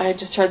 I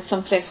just heard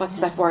someplace. What's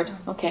that word?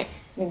 Okay,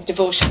 it means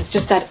devotion. It's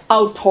just that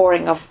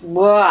outpouring of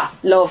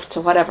love to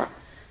whatever.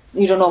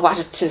 You don't know what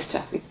it is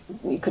to.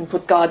 You can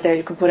put God there.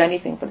 You can put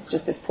anything, but it's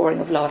just this pouring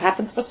of love. It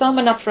happens for some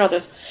and not for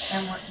others.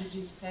 And what did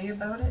you say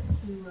about it?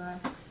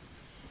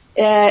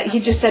 He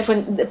just said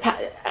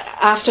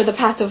after the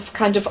path of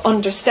kind of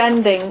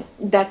understanding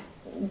that,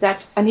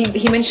 and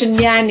he mentioned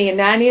jnani, and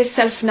jnani is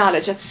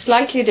self-knowledge. It's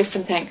slightly a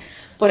different thing.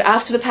 But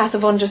after the path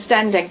of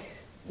understanding,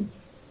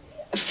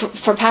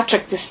 for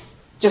Patrick, this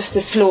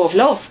flow of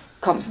love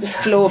comes, this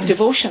flow of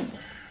devotion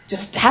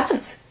just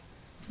happens,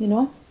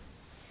 And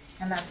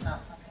that's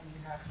not something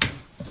you have to...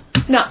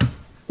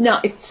 No,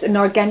 it's an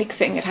organic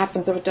thing. It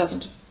happens or it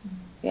doesn't.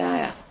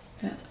 Yeah.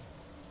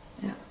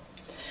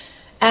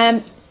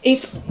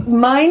 If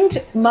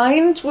mind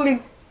will,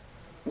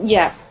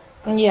 yeah.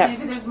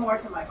 Maybe there's more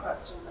to my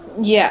question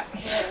than Yeah.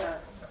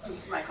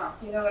 to my comment.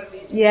 You know what I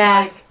mean?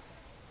 Yeah.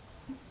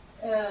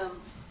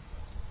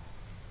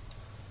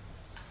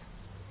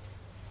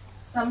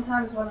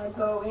 sometimes when I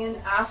go in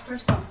after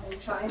something,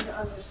 trying to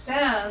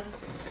understand,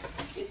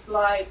 it's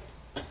like,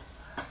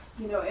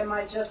 am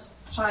I just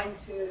trying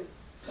to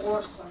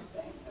force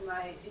something?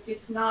 If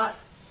it's not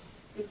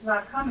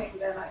coming,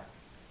 then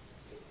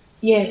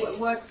Yes.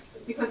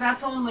 Because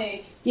that's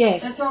only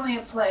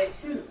a play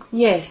too.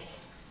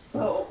 Yes.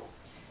 So.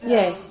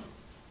 Yes.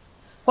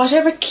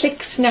 Whatever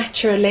clicks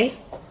naturally,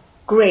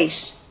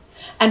 great.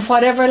 And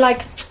whatever,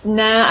 like,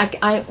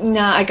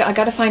 I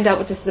got to find out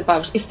what this is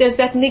about. If there's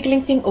that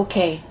niggling thing,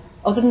 okay.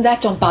 Other than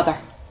that, don't bother.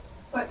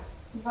 But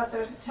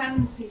there's a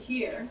tendency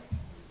here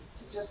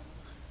to just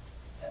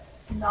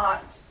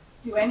not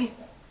do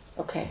anything.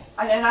 Okay.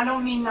 And I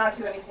don't mean not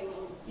do anything,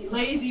 be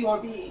lazy or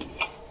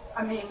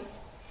I mean,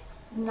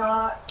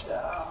 not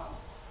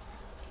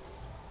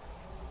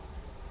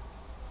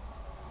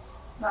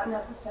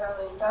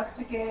necessarily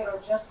investigate or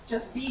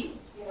just be,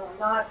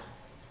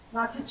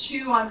 not to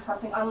chew on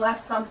something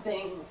unless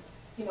something,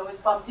 is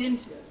bumped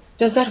into.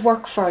 Does that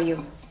work for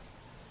you?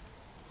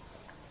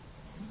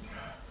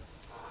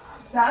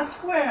 That's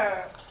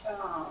where,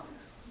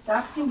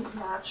 that seems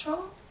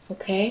natural.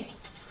 Okay.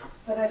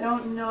 But I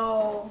don't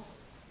know,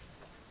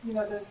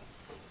 there's,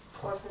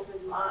 of course this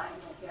is mine,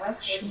 I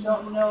guess, Sure. but I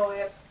don't know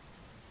if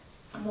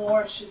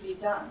more should be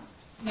done.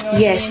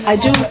 Yes, I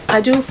do.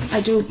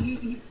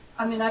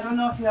 I mean, I don't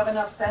know if you have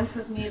enough sense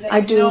of me that I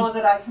you do. know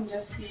that I can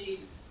just be...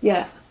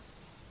 Yeah.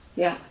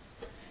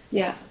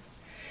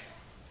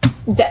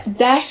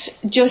 That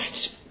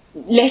just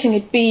letting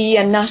it be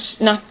and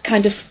not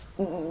kind of,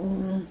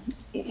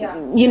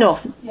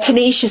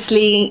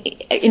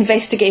 tenaciously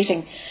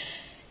investigating.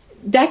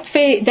 That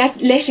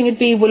letting it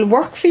be will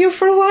work for you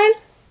for a while,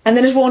 and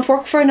then it won't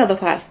work for another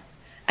while.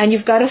 And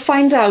you've got to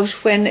find out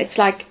when it's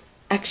like,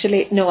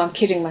 actually, no, I'm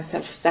kidding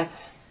myself.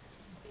 That's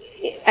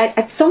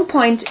at some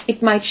point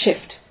it might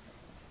shift.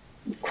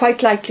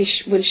 Quite likely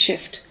will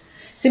shift,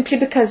 simply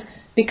because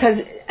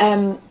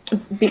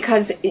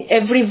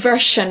every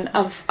version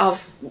of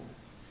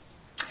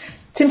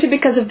simply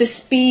because of the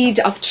speed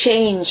of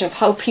change of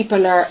how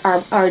people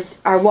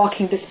are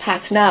walking this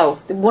path now.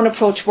 One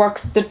approach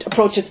works, the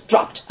approach is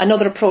dropped.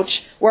 Another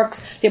approach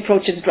works, the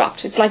approach is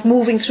dropped. It's like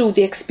moving through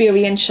the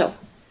experiential.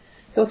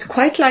 So it's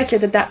quite likely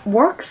that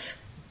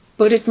works,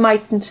 but it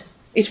mightn't.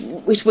 It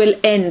will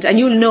end, and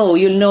you'll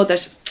know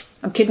that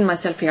I'm kidding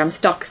myself here. I'm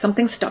stuck.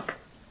 Something's stuck.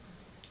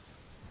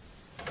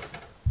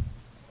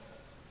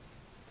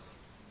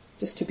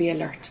 Just to be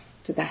alert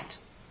to that.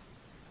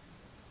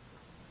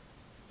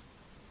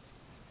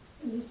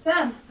 There's a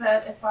sense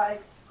that if I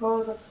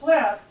go the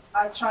flip,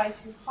 I try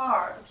too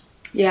hard.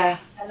 Yeah.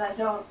 And I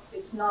don't,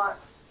 it's not...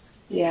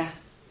 Yeah.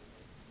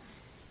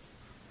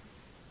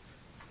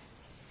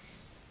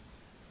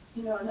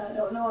 And I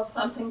don't know if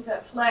something's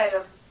at play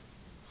of,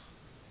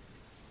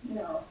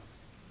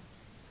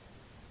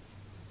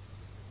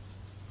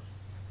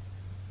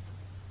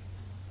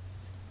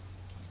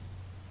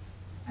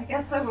 I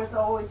guess there was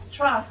always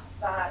trust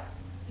that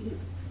you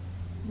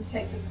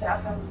take the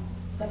step and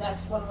the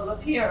next one will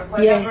appear,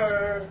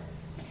 whatever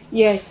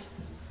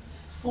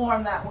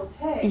form that will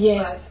take.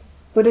 Yes,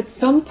 but at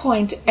some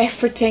point,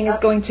 efforting is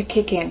going to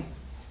kick in.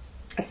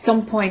 At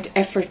some point,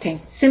 efforting,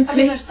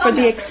 simply for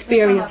the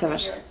experience of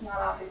it. Here. It's not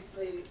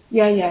obviously.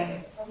 Yeah.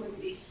 I wouldn't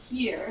be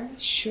here.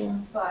 Sure.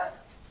 But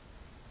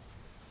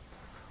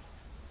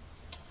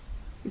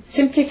it's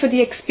simply for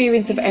the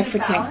experience of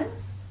efforting.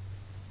 Balance?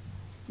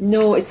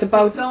 No, it's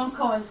about. Don't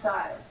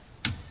coincide.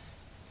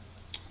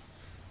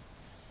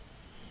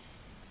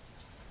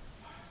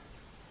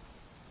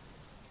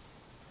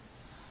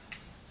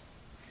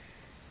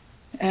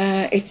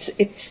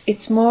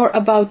 It's more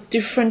about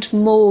different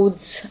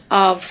modes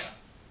of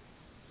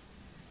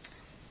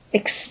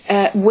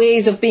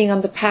ways of being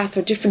on the path,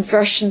 or different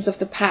versions of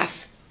the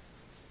path.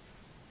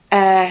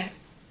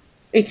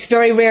 It's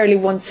very rarely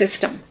one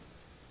system.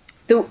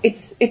 Though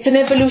it's an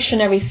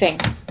evolutionary thing.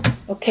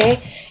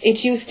 Okay,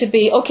 it used to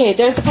be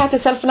there's the path of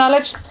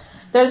self-knowledge,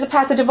 there's the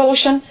path of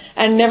devotion,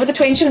 and never the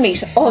twain shall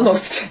meet.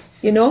 Almost,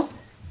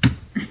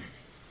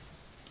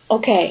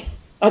 Okay,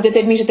 or that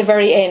they'd meet at the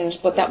very end,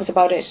 but that was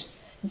about it.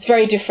 It's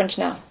very different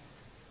now.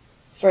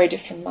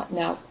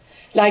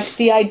 Like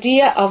the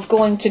idea of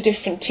going to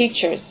different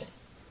teachers,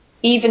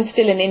 even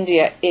still in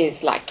India,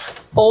 is like,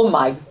 oh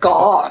my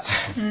God,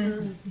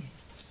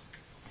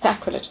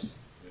 sacrilegious.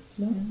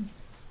 Well,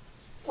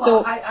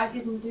 So I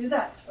didn't do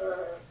that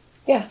for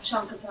a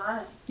chunk of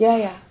time.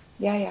 Yeah.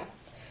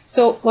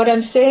 So what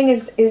I'm saying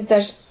is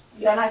that.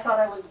 Then I thought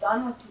I was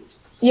done with teachers.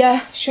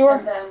 Yeah, sure.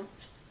 And then.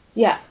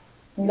 Yeah.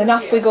 And then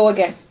off we go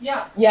again.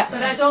 Yeah. Yeah.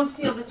 But I don't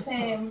feel the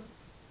same.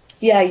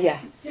 Yeah.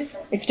 It's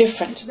different. It's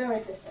different. It's very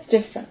different. It's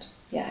different.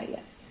 Yeah.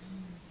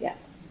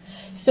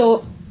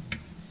 So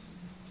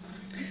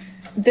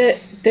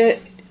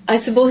I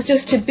suppose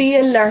just to be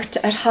alert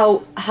at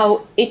how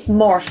it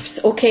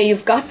morphs. Okay,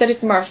 you've got that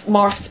it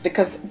morphs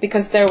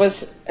because there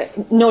was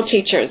no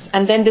teachers,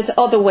 and then this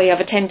other way of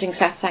attending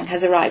satsang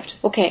has arrived.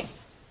 Okay.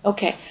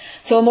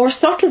 So a more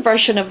subtle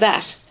version of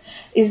that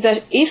is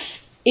that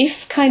if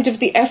if kind of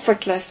the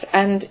effortless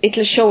and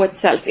it'll show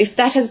itself, if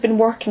that has been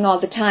working all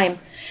the time,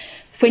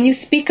 when you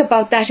speak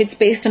about that, it's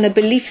based on a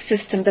belief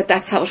system that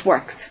that's how it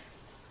works.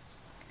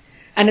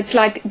 And it's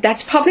like,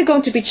 that's probably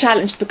going to be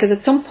challenged because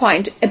at some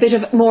point a bit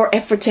of more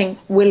efforting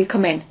will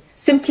come in,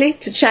 simply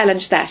to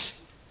challenge that.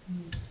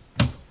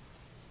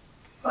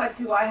 But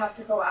do I have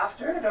to go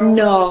after it, or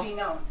No. will it be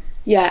known?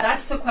 Yeah.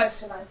 That's the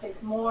question, I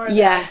think, more.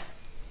 Yeah.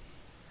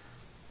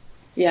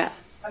 Yeah.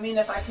 I mean,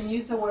 if I can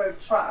use the word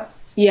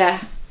trust,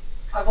 Yeah.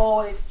 I've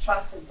always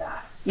trusted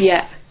that.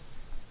 Yeah.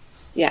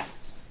 Yeah.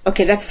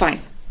 Okay, that's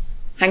fine.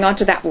 Hang on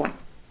to that one.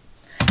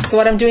 So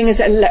what I'm doing is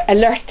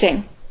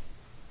alerting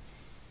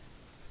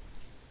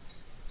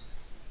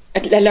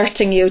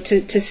you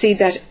to see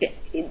that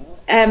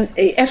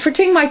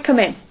efforting might come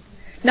in.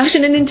 Not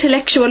in an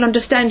intellectual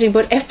understanding,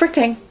 but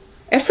efforting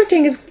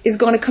is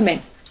going to come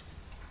in.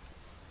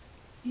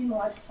 In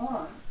what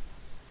form?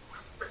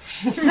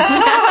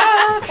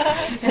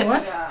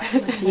 What?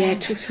 Yeah,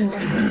 too soon to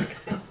ask.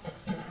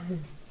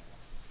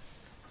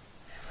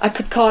 I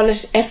could call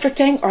it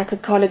efforting, or I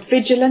could call it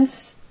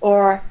vigilance,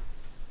 or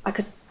I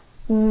could...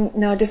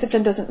 No,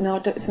 discipline doesn't... No,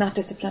 it's not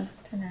discipline.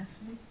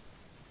 Tenacity.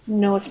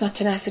 No, it's not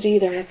tenacity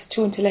either. It's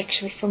too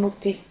intellectual for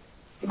mukti.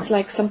 It's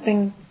like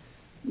something...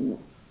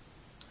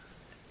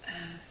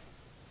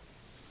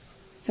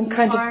 some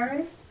kind of...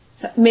 Inquiry?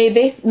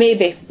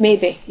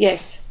 Maybe,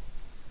 yes.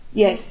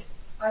 Yes.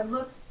 I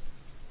looked...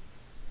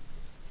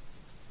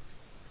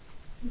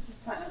 This is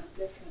kind of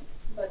different,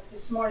 but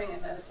this morning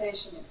in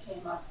meditation it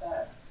came up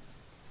that,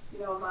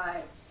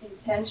 my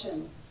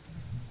intention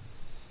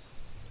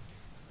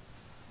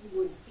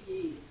would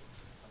be,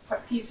 a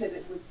piece of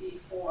it would be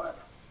for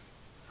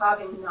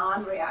having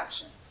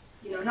non-reaction.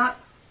 Not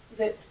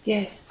that...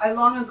 Yes. I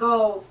long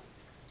ago,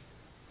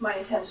 my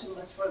intention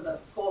was for the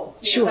goal.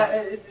 Sure.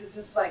 It was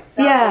just like,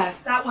 Yeah.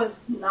 that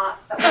was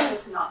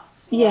just not.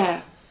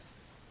 Yeah.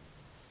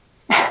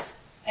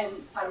 And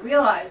I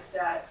realized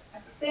that I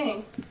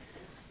think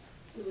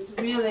it was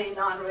really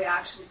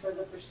non-reaction for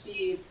the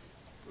perceived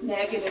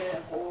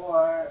negative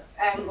or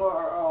anger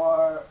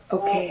or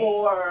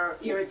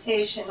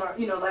irritation or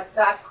like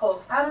that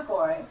whole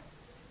category,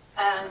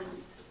 and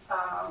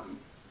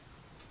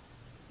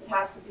it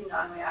has to be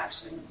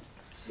non-reaction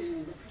to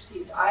the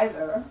perceived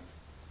either.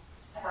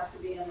 It has to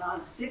be a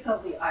non-stick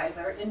of the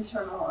either,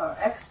 internal or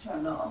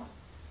external.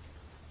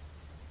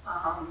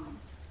 And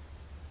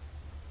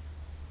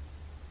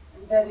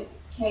then it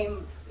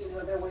came,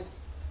 there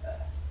was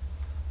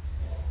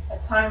a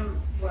time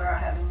where I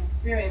had an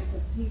experience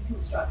of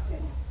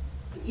deconstructing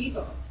the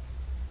ego.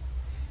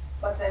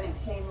 But then it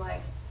came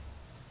like,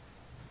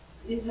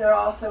 is there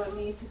also a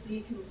need to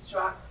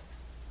deconstruct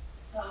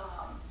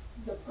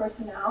the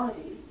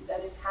personality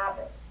that is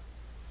habit?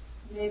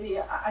 Maybe,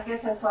 I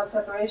guess I saw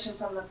separation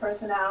from the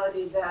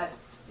personality that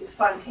is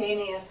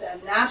spontaneous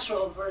and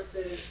natural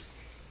versus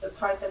the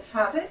part that's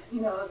habit,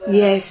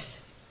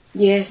 Yes.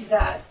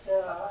 That,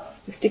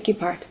 the sticky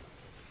part.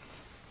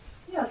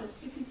 yeah, the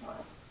sticky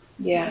part.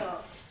 Yeah.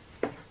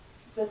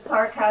 The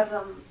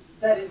sarcasm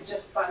that is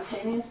just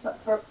spontaneous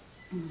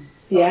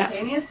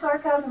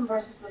sarcasm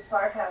versus the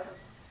sarcasm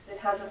that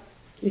has a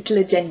Little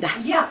agenda.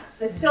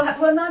 that still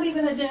well, not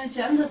even an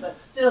agenda, but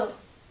still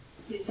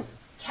is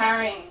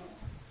carrying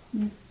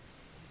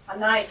a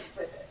knife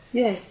with it.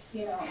 Yes.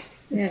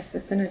 Yes,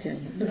 it's an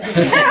agenda.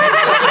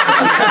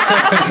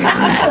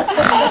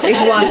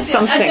 It wants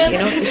something,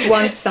 It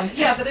wants something.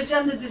 Yeah, but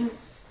agenda didn't.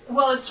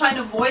 Well, it's trying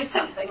to voice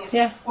something.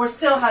 Or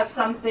still has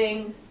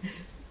something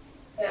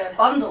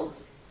bundled.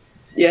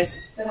 Yes.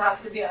 That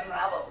has to be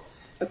unraveled.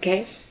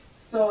 Okay.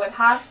 So it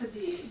has to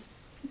be.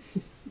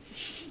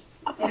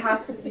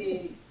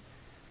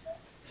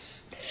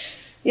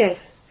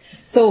 Yes.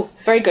 So,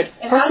 very good.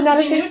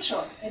 Personality. It has to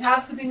be neutral. It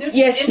has to be neutral.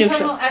 Yes, internal,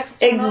 neutral.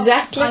 External,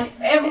 Exactly. On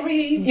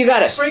every You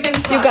got it. friggin'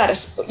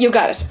 front. You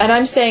got it. And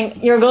I'm saying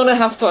you're going to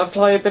have to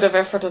apply a bit of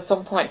effort at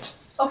some point.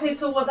 Okay,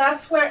 so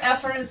that's where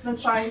effort has been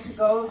trying to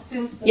go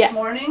since this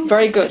morning.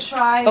 Very good. To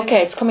try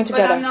Okay, it's coming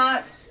together. But I'm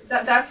not.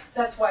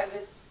 That's why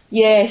this.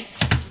 Yes.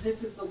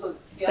 This is the loop.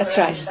 The That's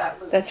other end right. of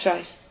that loop. That's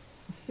right.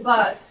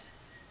 But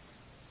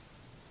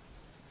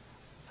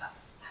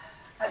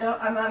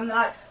I'm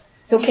not.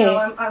 It's okay.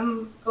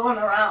 I'm going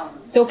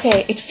around. It's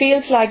okay. It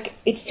feels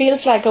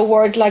like a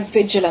word like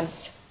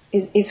vigilance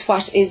is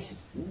what is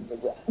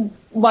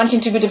wanting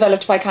to be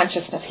developed by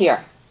consciousness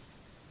here.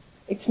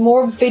 It's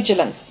more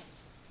vigilance.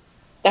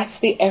 That's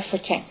the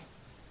efforting.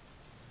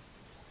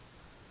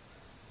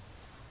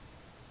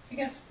 I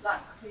guess it's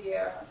not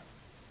clear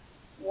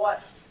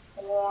what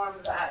form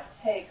that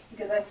takes,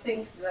 because I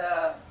think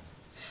the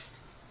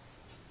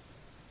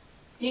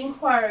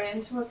inquiry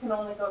into it can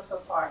only go so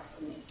far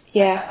for me.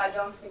 Yeah. I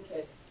don't think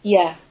it.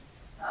 Yeah.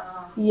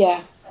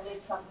 Yeah. I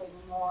need something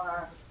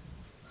more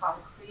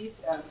concrete,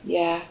 and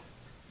Yeah.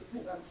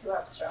 because I'm too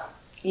abstract.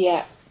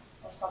 Yeah.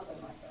 Or something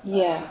like that.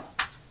 Yeah.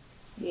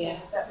 Yeah.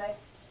 Does that make?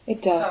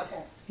 It does.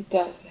 Okay. It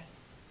does.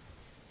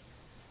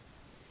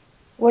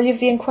 Well, you've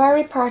the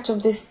inquiry part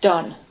of this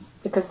done,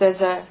 because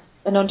there's a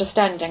an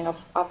understanding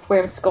of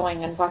where it's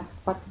going and what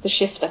the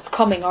shift that's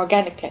coming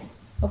organically.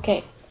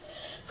 Okay.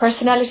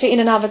 Personality in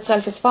and of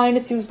itself is fine.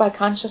 It's used by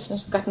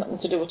consciousness. It's got nothing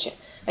to do with you.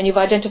 And you've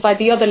identified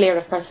the other layer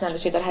of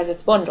personality that has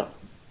its bundle.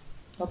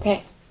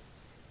 Okay.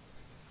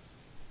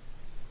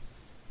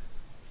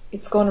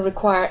 It's going to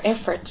require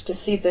effort to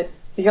see the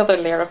other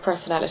layer of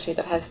personality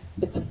that has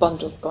bits of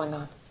bundles going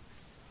on.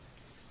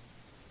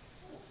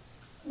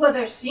 Well,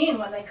 they're seen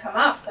when they come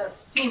up. They're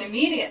seen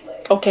immediately.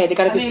 Okay, they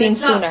got to be seen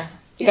sooner.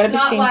 They got to be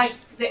seen. Like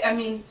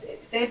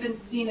they've been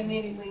seen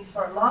immediately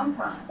for a long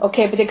time.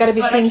 Okay, but they got to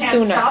be seen I can't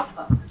sooner. Stop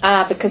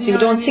them. Because you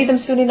don't see them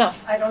soon enough.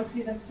 I don't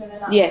see them soon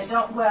enough. Yes.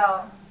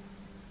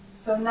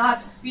 So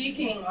not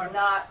speaking or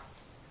not.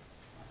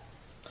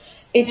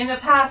 It's, in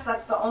the past,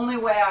 that's the only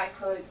way I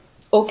could.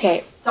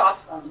 Okay.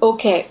 Stop them.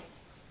 Okay.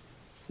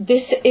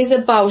 This is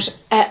about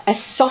a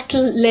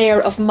subtle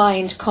layer of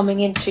mind coming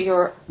into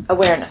your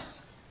awareness.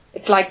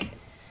 It's like,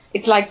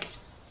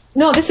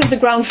 no, this is the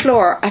ground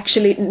floor.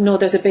 Actually, no,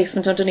 there's a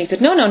basement underneath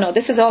it. No,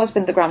 this has always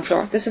been the ground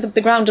floor. This is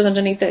the ground is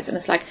underneath this. And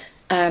it's like,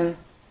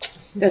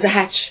 there's a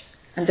hatch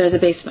and there's a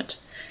basement.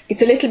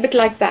 It's a little bit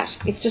like that.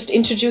 It's just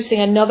introducing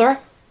another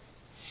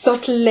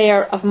subtle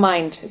layer of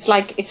mind. It's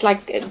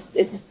like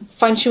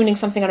fine-tuning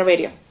something on a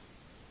radio.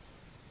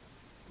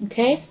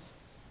 Okay?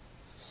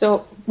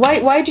 So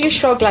why do you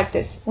shrug like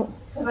this?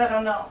 Because I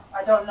don't know.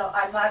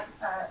 I'm not.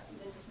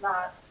 This is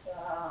not.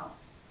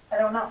 I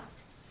don't know.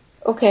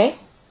 Okay.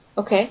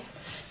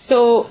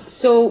 So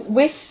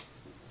with.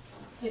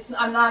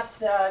 I'm not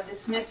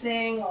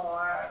dismissing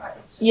or.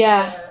 It's just,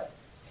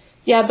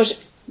 yeah, but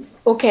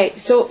okay.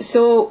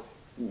 So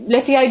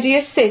let the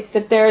idea sit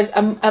that there's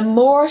a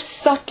more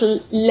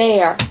subtle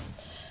layer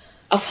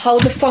of how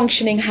the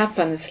functioning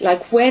happens,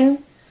 like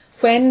when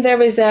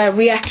there is a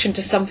reaction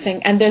to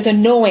something and there's a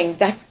knowing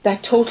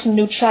that total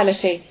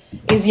neutrality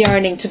is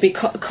yearning to be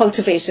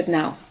cultivated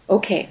now.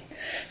 Okay.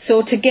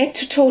 So to get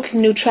to total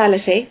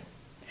neutrality,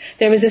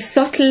 there is a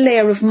subtle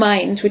layer of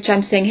mind which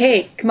I'm saying,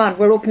 hey, come on,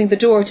 we're opening the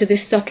door to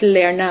this subtle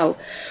layer now,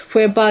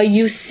 whereby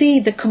you see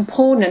the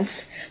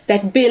components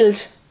that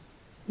build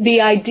the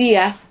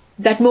idea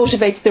that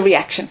motivates the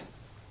reaction.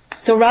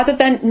 So rather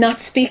than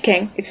not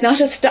speaking, it's not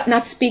just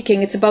not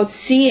speaking, it's about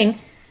seeing.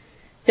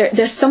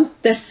 There's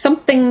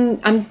something.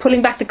 I'm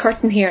pulling back the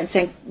curtain here and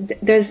saying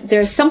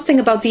there's something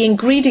about the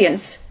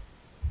ingredients,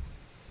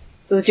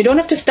 so that you don't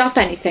have to stop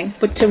anything,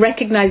 but to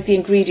recognize the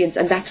ingredients,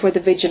 and that's where the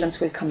vigilance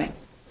will come in.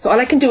 So all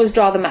I can do is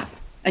draw the map,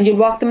 and you'll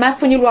walk the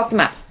map when you walk the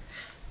map.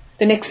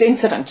 The next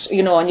incident,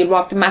 and you'll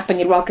walk the map, and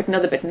you'll walk it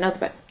another bit.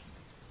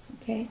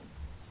 Okay.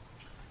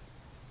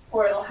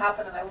 Or it'll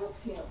happen, and I will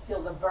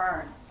feel the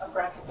burn of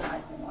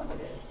recognizing what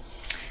it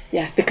is.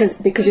 Yeah,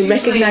 because you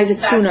recognize it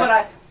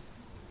sooner.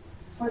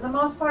 For the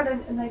most part,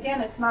 and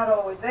again, it's not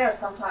always there.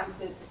 Sometimes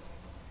it's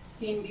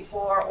seen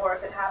before, or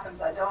if it happens,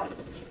 I don't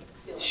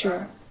feel it.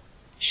 Sure.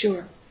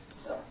 Sure.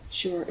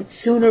 It's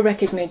sooner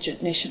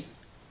recognition.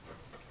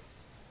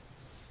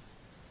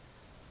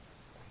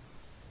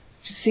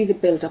 To see the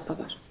build-up of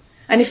it.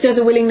 And if there's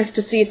a willingness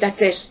to see it,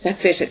 that's it.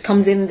 It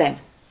comes in then.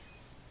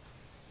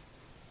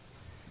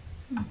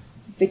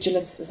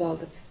 Vigilance is all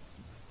that's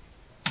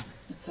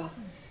all.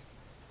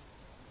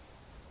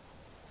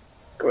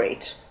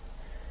 Great.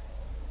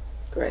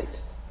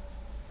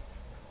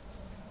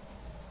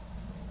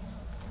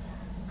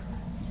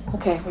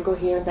 Okay, we'll go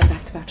here and then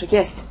back to Patrick.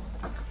 Yes?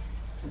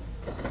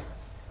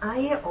 I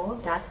hear all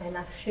that and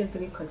I feel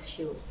very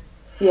confused.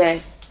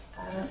 Yes.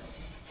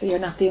 So you're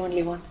not the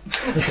only one.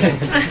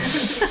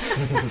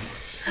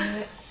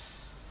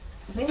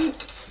 When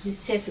you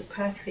said to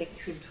Patrick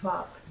to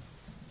drop,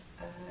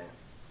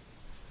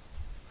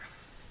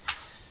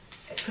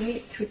 for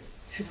me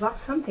to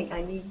drop something,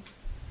 I need,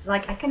 I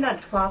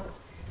cannot drop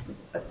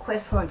a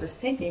quest for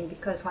understanding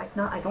because right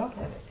now I don't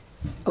have it.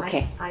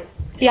 Okay. I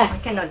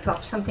cannot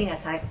drop something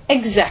that I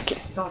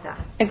exactly don't have.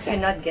 Exactly. I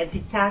cannot get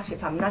detached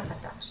if I'm not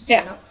attached.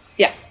 Yeah.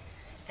 Yeah.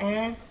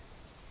 And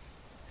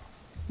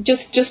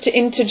just to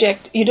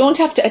interject, you don't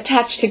have to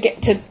attach to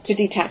get to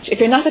detach. If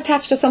you're not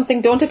attached to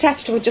something, don't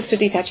attach to it just to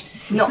detach.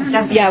 No,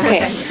 that's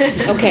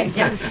okay. Okay.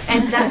 Yeah,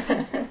 and that's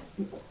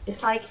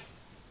it's like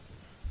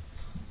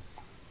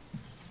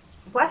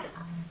what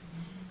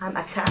I'm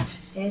attached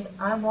is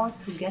I want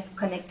to get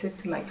connected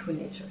to my true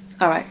nature.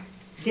 All right.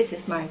 This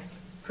is my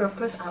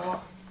purpose.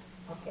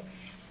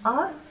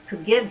 How to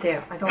get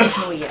there, I don't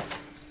know yet.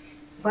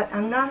 But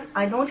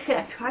I don't feel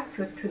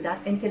attracted to that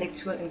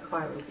intellectual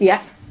inquiry.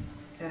 Yeah.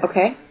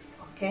 Okay.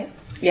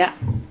 Yeah.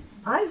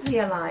 I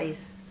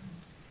realize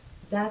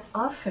that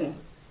often,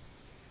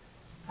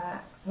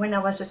 when I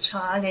was a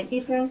child, and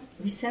even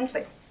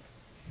recently,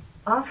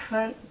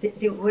 often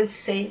they will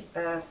say,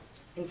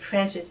 in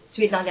French,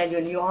 tu es dans la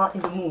lune, you are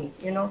in the moon,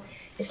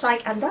 It's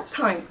like at that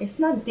time, it's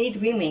not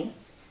daydreaming.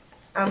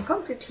 I'm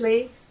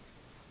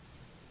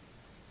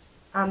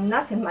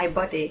not in my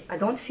body. I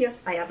don't feel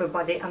I have a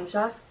body. I'm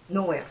just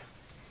nowhere.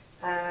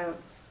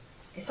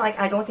 It's like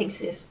I don't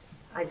exist.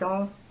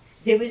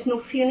 There is no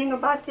feeling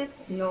about it,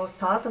 no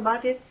thought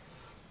about it.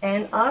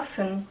 And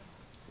often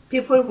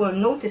people will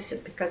notice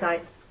it because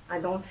I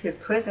don't feel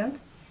present,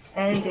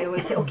 and they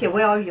will say, "Okay,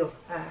 where are you?"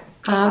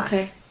 Come back.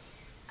 Okay.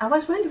 I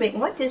was wondering,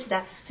 what is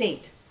that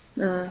state?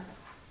 And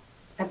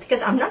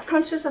because I'm not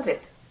conscious of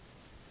it.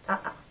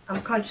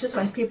 I'm conscious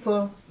when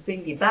people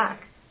bring me back,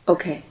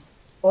 Okay.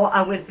 or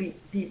I will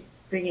be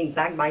bringing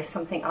back by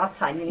something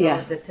outside,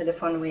 Yeah. the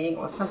telephone ring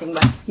or something.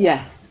 But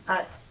Yeah.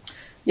 uh,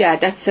 Yeah,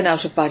 that's an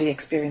out-of-body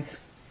experience.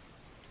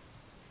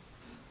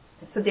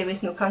 so there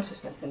is no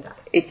consciousness in that.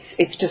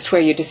 It's just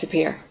where you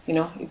disappear,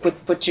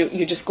 but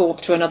you just go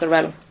up to another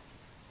realm.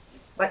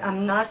 But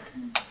I'm not.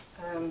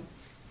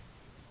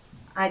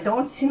 I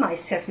don't see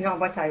myself.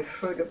 What I've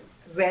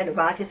read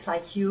about. It's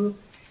like you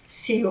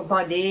see your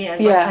body, and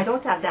Yeah. I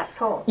don't have that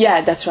thought.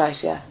 Yeah, that's right,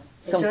 yeah.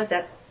 It's just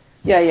that.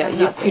 Yeah, I'm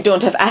not- you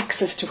don't have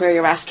access to where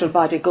your astral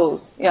body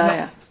goes. Yeah, No.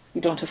 yeah.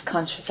 You don't have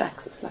conscious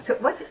access. Like. So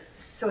what?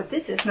 So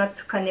this is not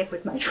to connect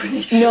with my true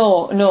nature.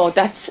 No,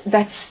 that's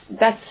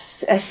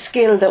a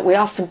skill that we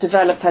often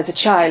develop as a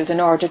child in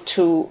order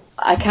to,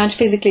 I can't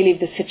physically leave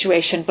this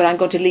situation, but I'm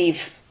going to leave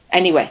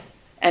anyway.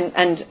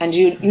 And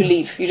you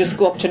leave. You just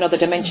go up to another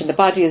dimension. The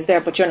body is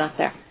there, but you're not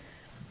there.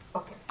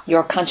 Okay.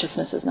 Your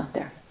consciousness is not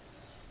there.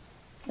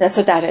 That's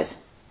what that is.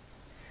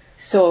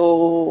 So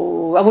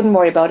I wouldn't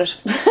worry about it.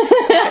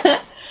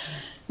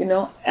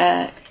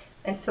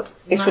 And so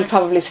It will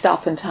probably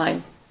stop in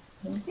time.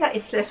 yeah,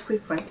 it's less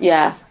frequent.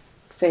 Yeah,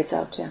 fades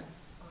out, yeah.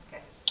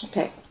 Okay.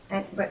 Okay.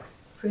 But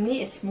for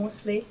me, it's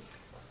mostly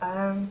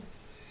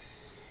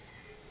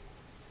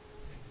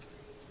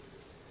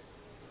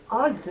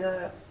all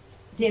the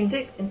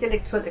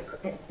intellectual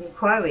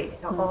inquiry.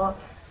 Or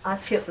I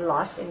feel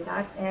lost in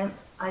that, and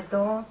I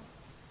don't.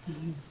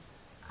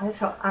 I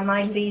thought, am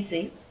I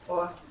lazy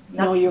or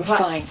not? No, you're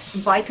fine.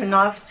 Bright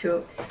enough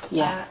to.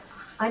 Yeah.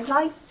 I'd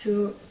like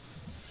to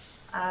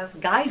have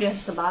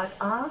guidance about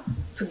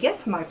to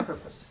get to my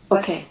purpose. But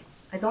Okay.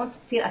 I don't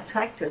feel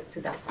attracted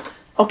to that.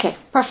 Okay,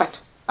 perfect.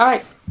 All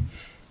right.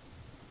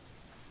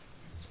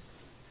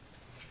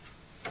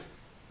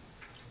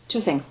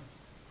 Two things.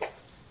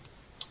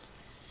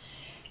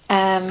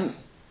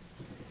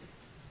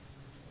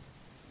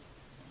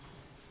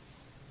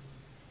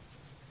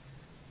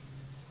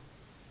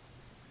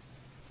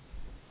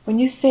 When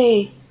you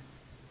say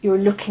you're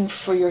looking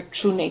for your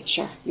true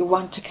nature, you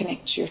want to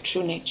connect to your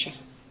true nature,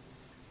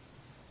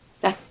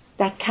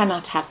 that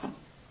cannot happen.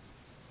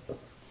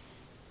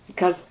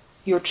 Because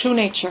your true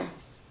nature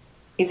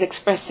is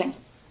expressing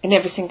in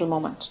every single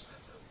moment.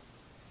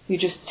 You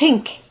just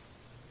think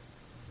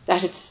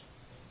that it's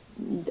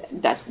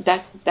that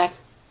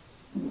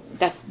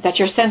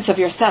your sense of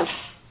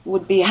yourself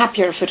would be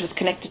happier if it was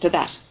connected to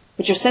that.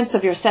 But your sense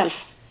of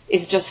yourself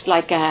is just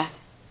like a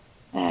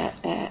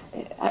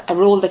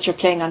role that you're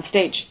playing on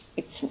stage.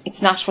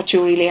 It's not what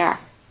you really are.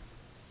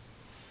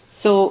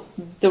 So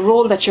the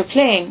role that you're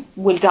playing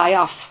will die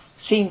off,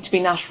 seem to be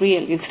not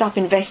real. You'll stop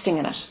investing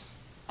in it,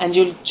 and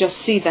you'll just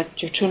see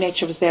that your true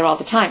nature was there all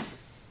the time.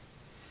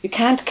 You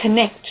can't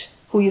connect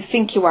who you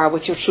think you are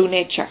with your true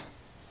nature.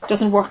 It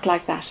doesn't work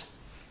like that.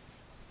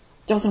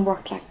 It doesn't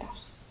work like that.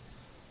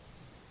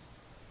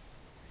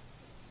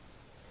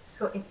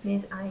 So it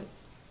means I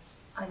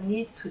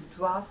need to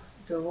drop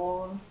the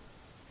role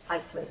I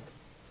played.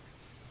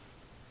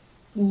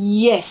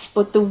 Yes,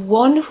 but the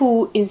one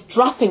who is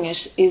dropping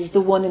it is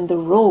the one in the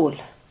role.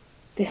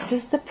 This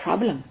is the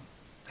problem.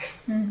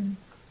 Mm-hmm.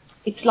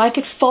 It's like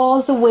it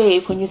falls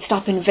away when you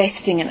stop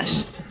investing in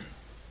it.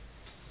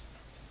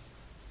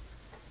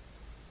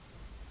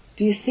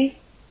 Do you see?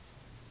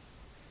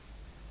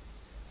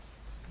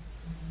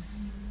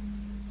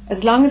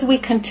 As long as we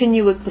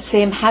continue with the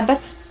same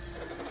habits,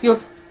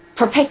 you're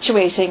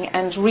perpetuating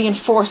and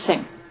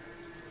reinforcing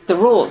the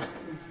role.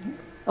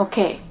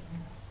 Okay.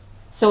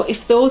 So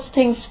if those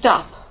things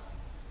stop,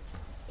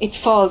 it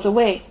falls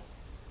away.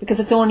 Because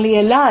it's only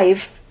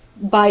alive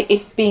by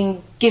it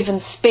being given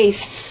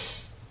space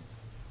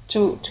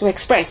to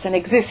express and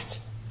exist.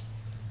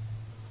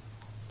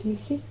 Do you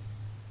see?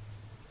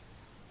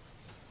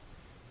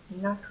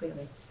 Not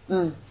really.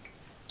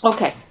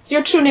 Okay. So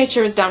your true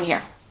nature is down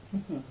here.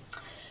 Mm-hmm.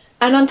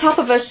 And on top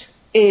of it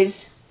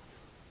is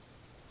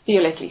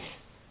Violetlis,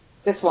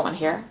 this woman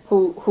here,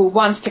 who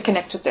wants to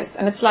connect with this.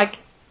 And it's like,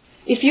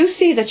 if you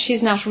see that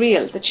she's not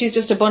real, that she's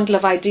just a bundle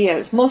of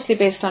ideas, mostly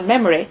based on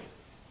memory,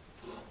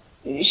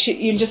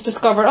 you'll just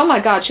discover, oh my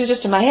God, she's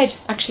just in my head,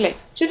 actually.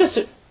 She's just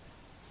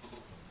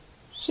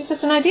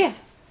an idea.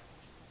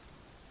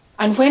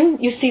 And when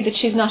you see that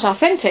she's not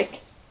authentic,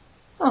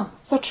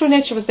 so true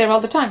nature was there all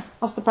the time.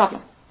 What's the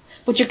problem?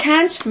 But you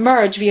can't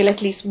merge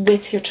Violetlis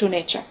with your true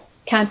nature.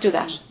 Can't do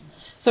that.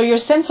 So your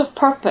sense of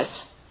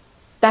purpose,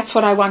 that's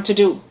what I want to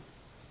do.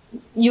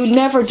 You'll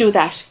never do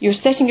that. You're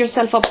setting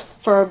yourself up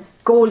for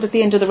gold at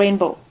the end of the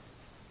rainbow.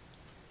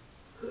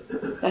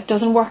 That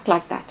doesn't work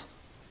like that.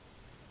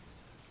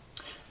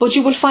 But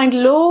you will find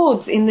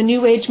loads in the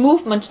New Age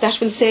movement that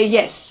will say,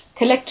 yes,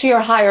 collect to your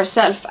higher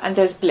self and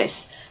there's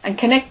bliss. And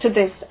connect to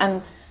this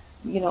and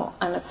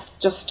it's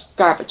just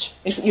garbage.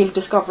 You'll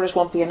discover it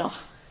won't be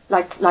enough.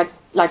 Like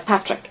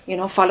Patrick,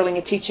 following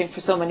a teaching for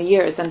so many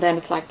years, and then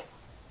it's like,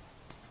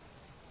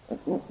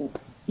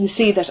 you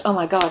see that, oh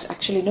my God,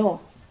 actually no.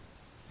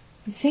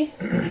 You see?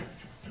 There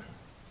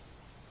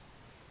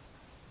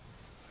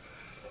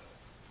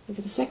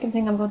was a second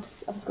thing I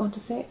was going to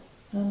say,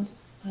 and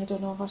I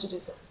don't know what it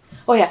is.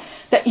 Oh yeah,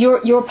 that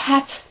your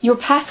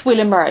path will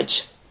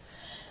emerge,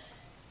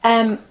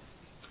 and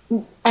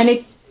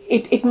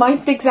it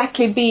might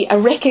exactly be a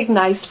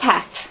recognized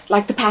path,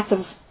 like the path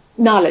of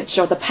knowledge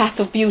or the path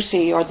of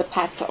beauty or the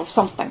path of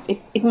something.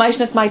 It might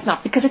and it might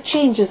not, because it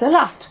changes a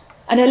lot,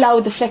 and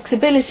allow the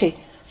flexibility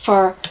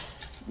for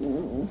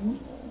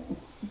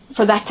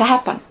that to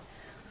happen.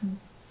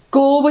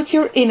 Go with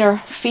your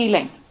inner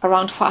feeling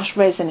around what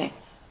resonates.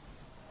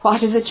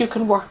 What is it you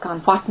can work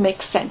on? What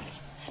makes sense?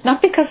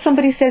 Not because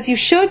somebody says you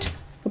should,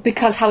 but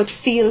because how it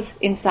feels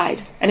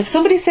inside. And if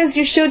somebody says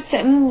you should, say,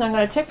 I'm going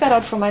to check that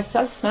out for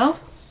myself now.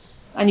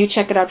 And you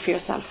check it out for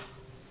yourself.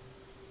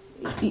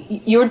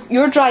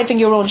 You're driving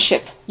your own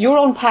ship. Your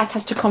own path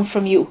has to come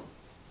from you.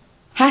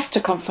 Has to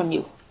come from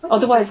you. What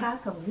Otherwise, is the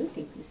path of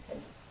beauty, you said?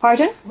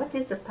 Pardon? What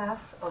is the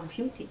path of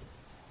beauty?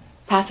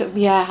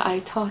 Yeah, I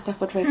thought that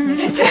would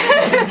resonate.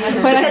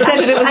 When I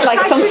said it was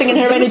like something in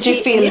her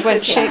energy field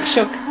when shook.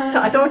 So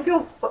I don't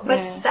know,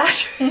 what's that?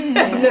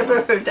 I've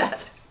never heard that.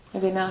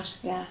 Maybe not,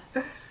 yeah.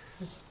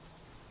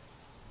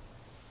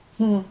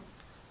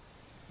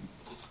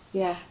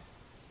 Yeah.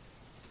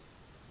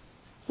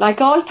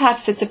 Like all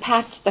paths, it's a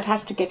path that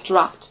has to get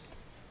dropped.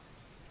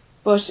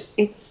 But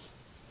it's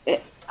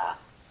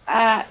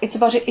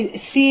about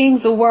seeing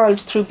the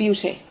world through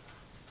beauty.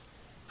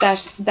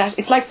 That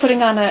it's like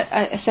putting on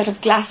a set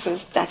of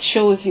glasses that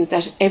shows you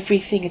that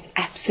everything is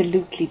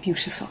absolutely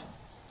beautiful.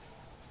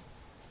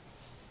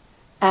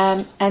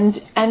 And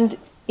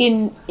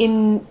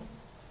in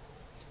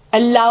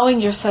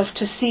allowing yourself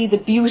to see the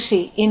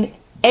beauty in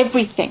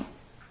everything,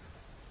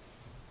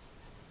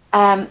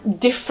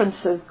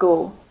 differences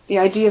go. The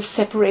idea of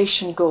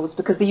separation goes,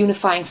 because the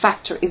unifying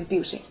factor is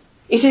beauty.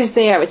 It is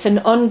there. It's an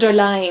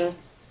underlying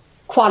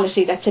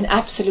quality that's in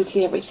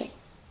absolutely everything.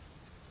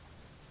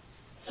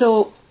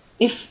 So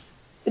if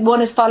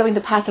one is following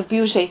the path of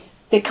beauty,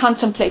 they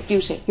contemplate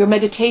beauty. Your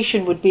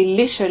meditation would be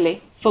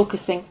literally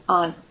focusing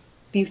on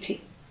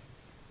beauty.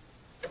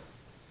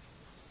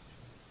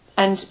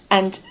 And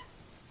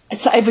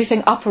so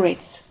everything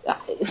operates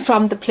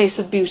from the place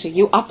of beauty.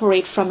 You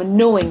operate from a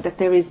knowing that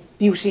there is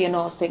beauty in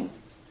all things.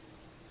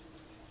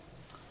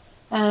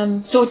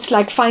 So it's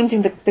like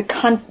finding the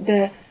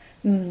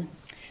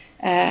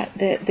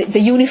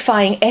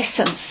unifying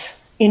essence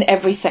in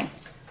everything,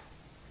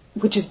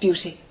 which is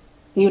beauty.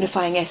 The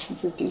unifying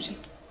essence is beauty.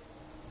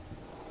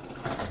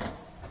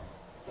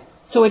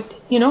 So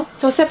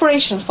so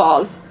separation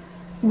falls,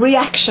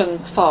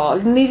 reactions fall,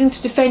 needing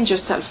to defend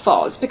yourself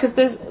falls, because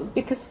there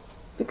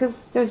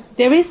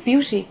is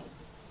beauty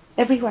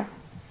everywhere.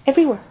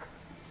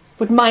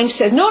 But mind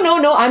says, no,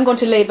 I'm going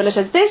to label it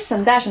as this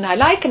and that, and I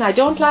like and I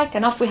don't like,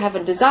 and off we have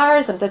in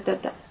desires, and da.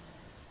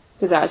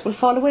 Desires will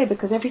fall away,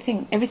 because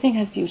everything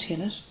has beauty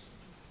in it.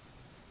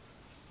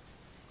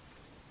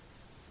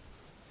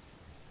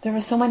 There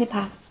are so many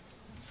paths.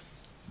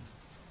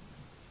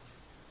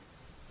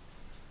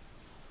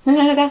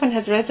 That one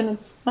has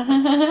resonance.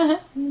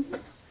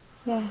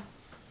 Yeah.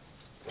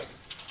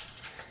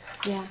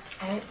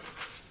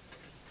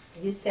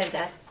 You said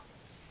that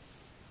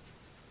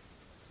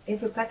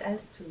every path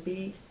has to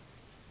be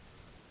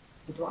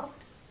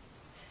dropped.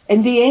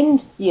 In the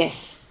end,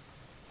 yes.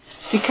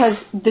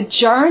 Because the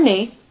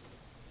journey,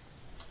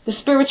 the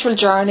spiritual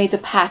journey, the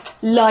path,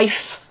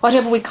 life,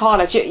 whatever we call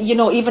it,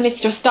 even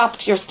if you're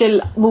stopped, you're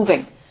still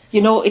moving.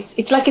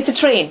 It's like it's a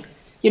train.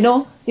 You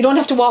don't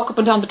have to walk up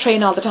and down the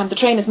train all the time. The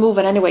train is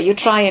moving anyway. You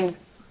try and,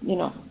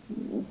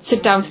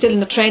 sit down still in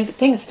the train. The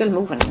thing is still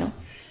moving,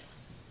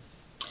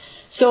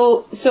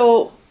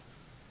 So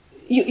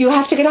you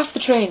have to get off the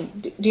train,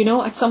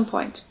 at some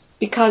point.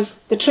 Because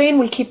the train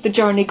will keep the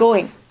journey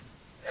going.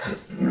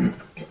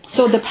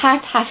 So the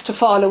path has to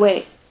fall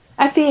away.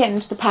 At the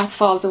end, the path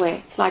falls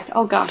away. It's like,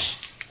 oh gosh,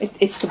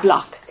 it's the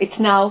block. It's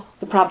now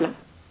the problem.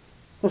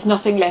 There's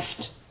nothing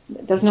left.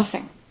 There's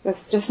nothing.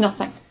 There's just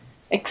nothing.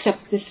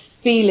 Except this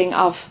feeling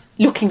of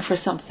looking for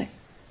something.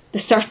 The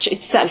search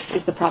itself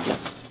is the problem.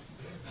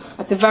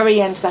 At the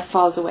very end, that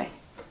falls away.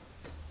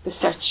 The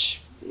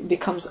search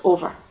becomes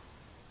over.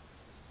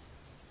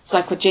 It's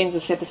like what James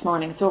was said this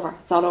morning. It's over.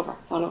 It's all over.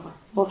 It's all over.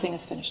 The whole thing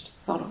is finished.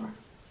 It's all over.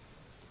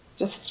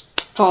 Just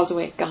falls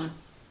away, gone.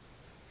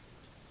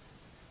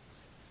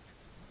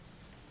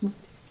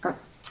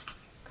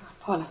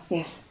 Paula,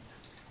 yes.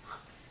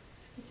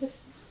 I just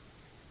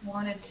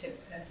wanted to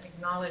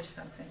acknowledge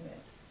something that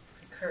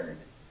occurred,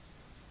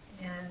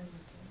 and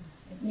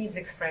it needs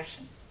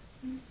expression.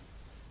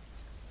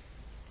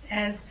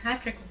 As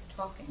Patrick was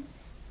talking,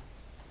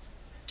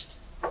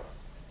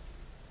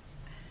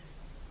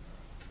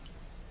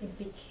 it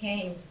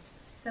became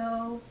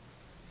so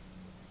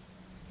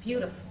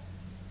beautiful.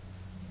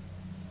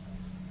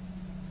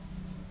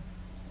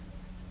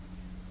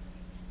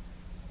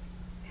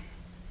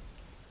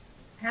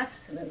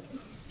 Absolutely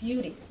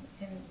beauty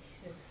in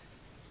his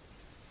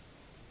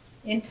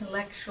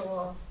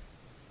intellectual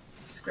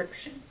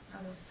description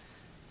of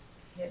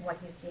what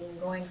he's been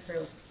going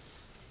through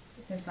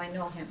since I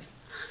know him.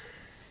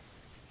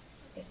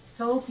 It's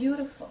so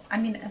beautiful. I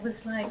mean, it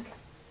was like,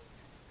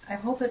 I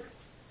hope it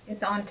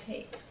is on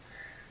tape.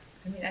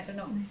 I mean, I don't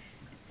know.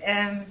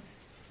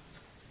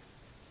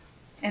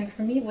 And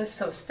for me it was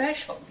so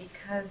special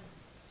because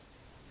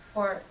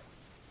for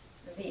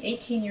the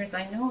 18 years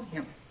I know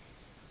him,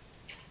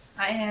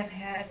 I have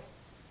had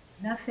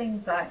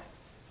nothing but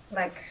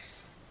like,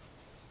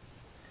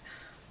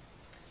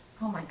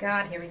 oh my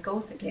God, here he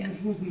goes again.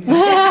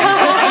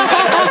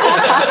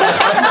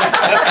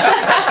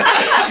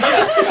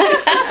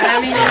 I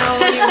mean, you know,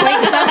 when he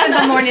wakes up in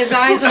the morning, his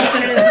eyes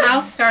open and his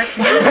mouth starts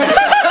moving.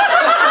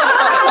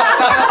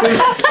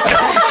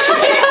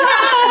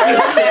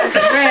 It's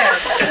red,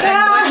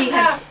 and what he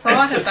has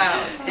thought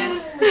about,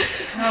 and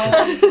how,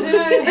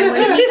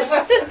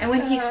 and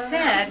when he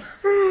said,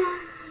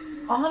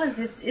 all of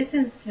this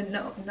isn't to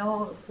know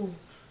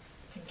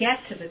to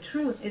get to the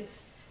truth,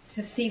 it's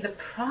to see the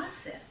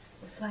process.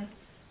 It's like,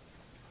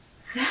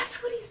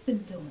 that's what he's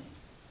been doing.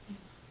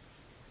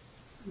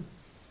 It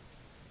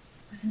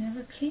was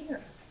never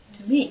clear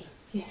to me.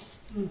 Yes.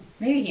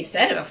 Maybe he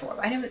said it before,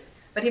 but I never.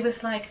 But it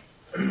was like,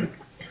 and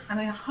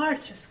my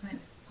heart just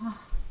went, oh.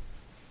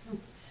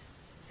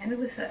 And it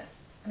was for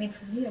me,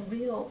 a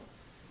real.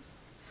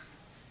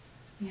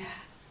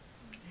 Yeah.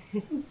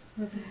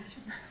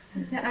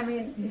 Yeah, I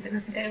mean,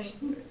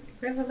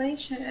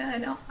 revelation. I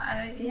know.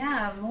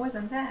 Yeah, more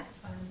than that.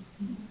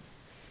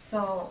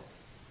 So.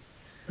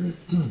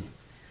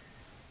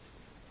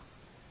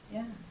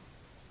 Yeah.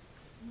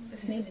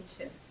 Just needed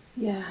to.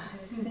 Yeah.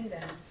 To say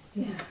that.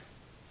 Yeah.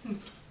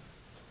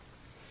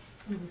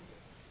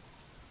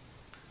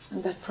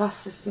 And that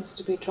process seems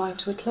to be drawing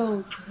to a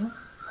close. I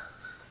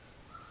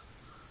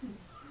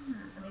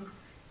mean,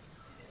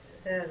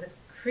 the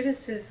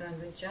criticism,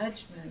 the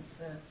judgment,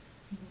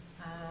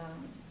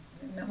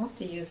 I hope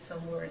to use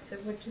some words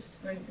that were just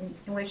in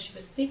the way she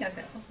was speaking. I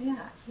thought, oh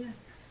yeah,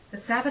 the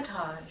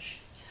sabotage.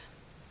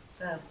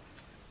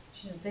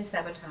 She didn't say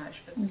sabotage,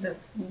 but the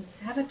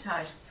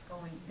sabotage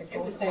that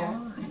goes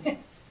on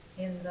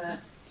in the.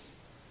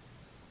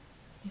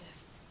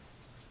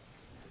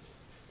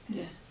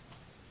 Yes.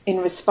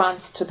 In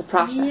response to the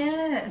process.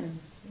 Yes.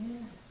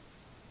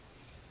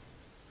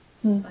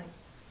 Like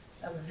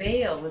a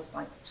veil was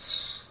like.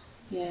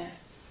 Yes.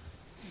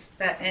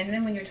 That, and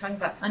then when you're talking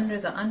about under,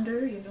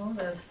 you know,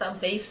 the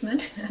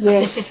sub-basement.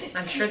 Yes.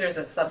 I'm sure there's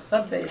a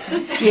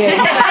sub-basement.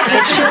 Yes,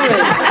 it sure is.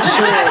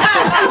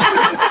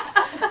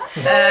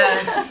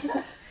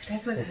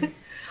 That was.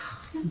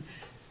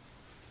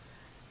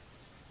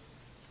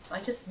 I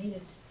just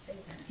needed to say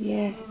that.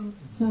 Yes.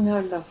 No,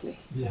 lovely.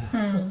 Yeah.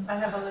 I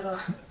have a little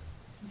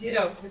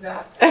ditto to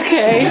that.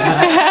 Okay.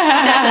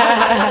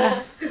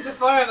 Because the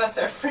four of us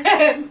are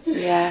friends.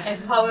 Yeah.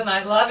 And Paul and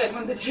I love it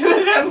when the two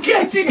of them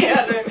get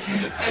together.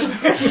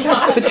 And we're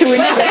not. The two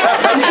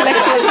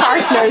intellectual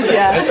partners,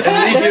 yeah.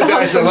 Leave you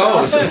guys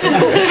alone.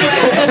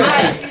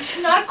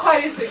 Not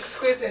quite as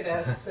exquisite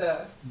as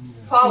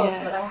Paul,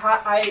 Yeah. but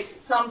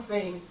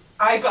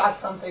I got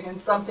something, and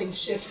something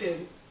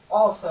shifted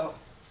also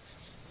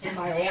in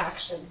my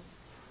reaction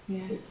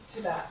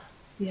to that.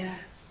 Yeah.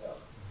 So.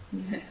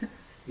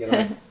 You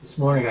know, this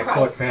morning I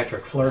caught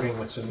Patrick flirting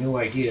with some new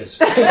ideas.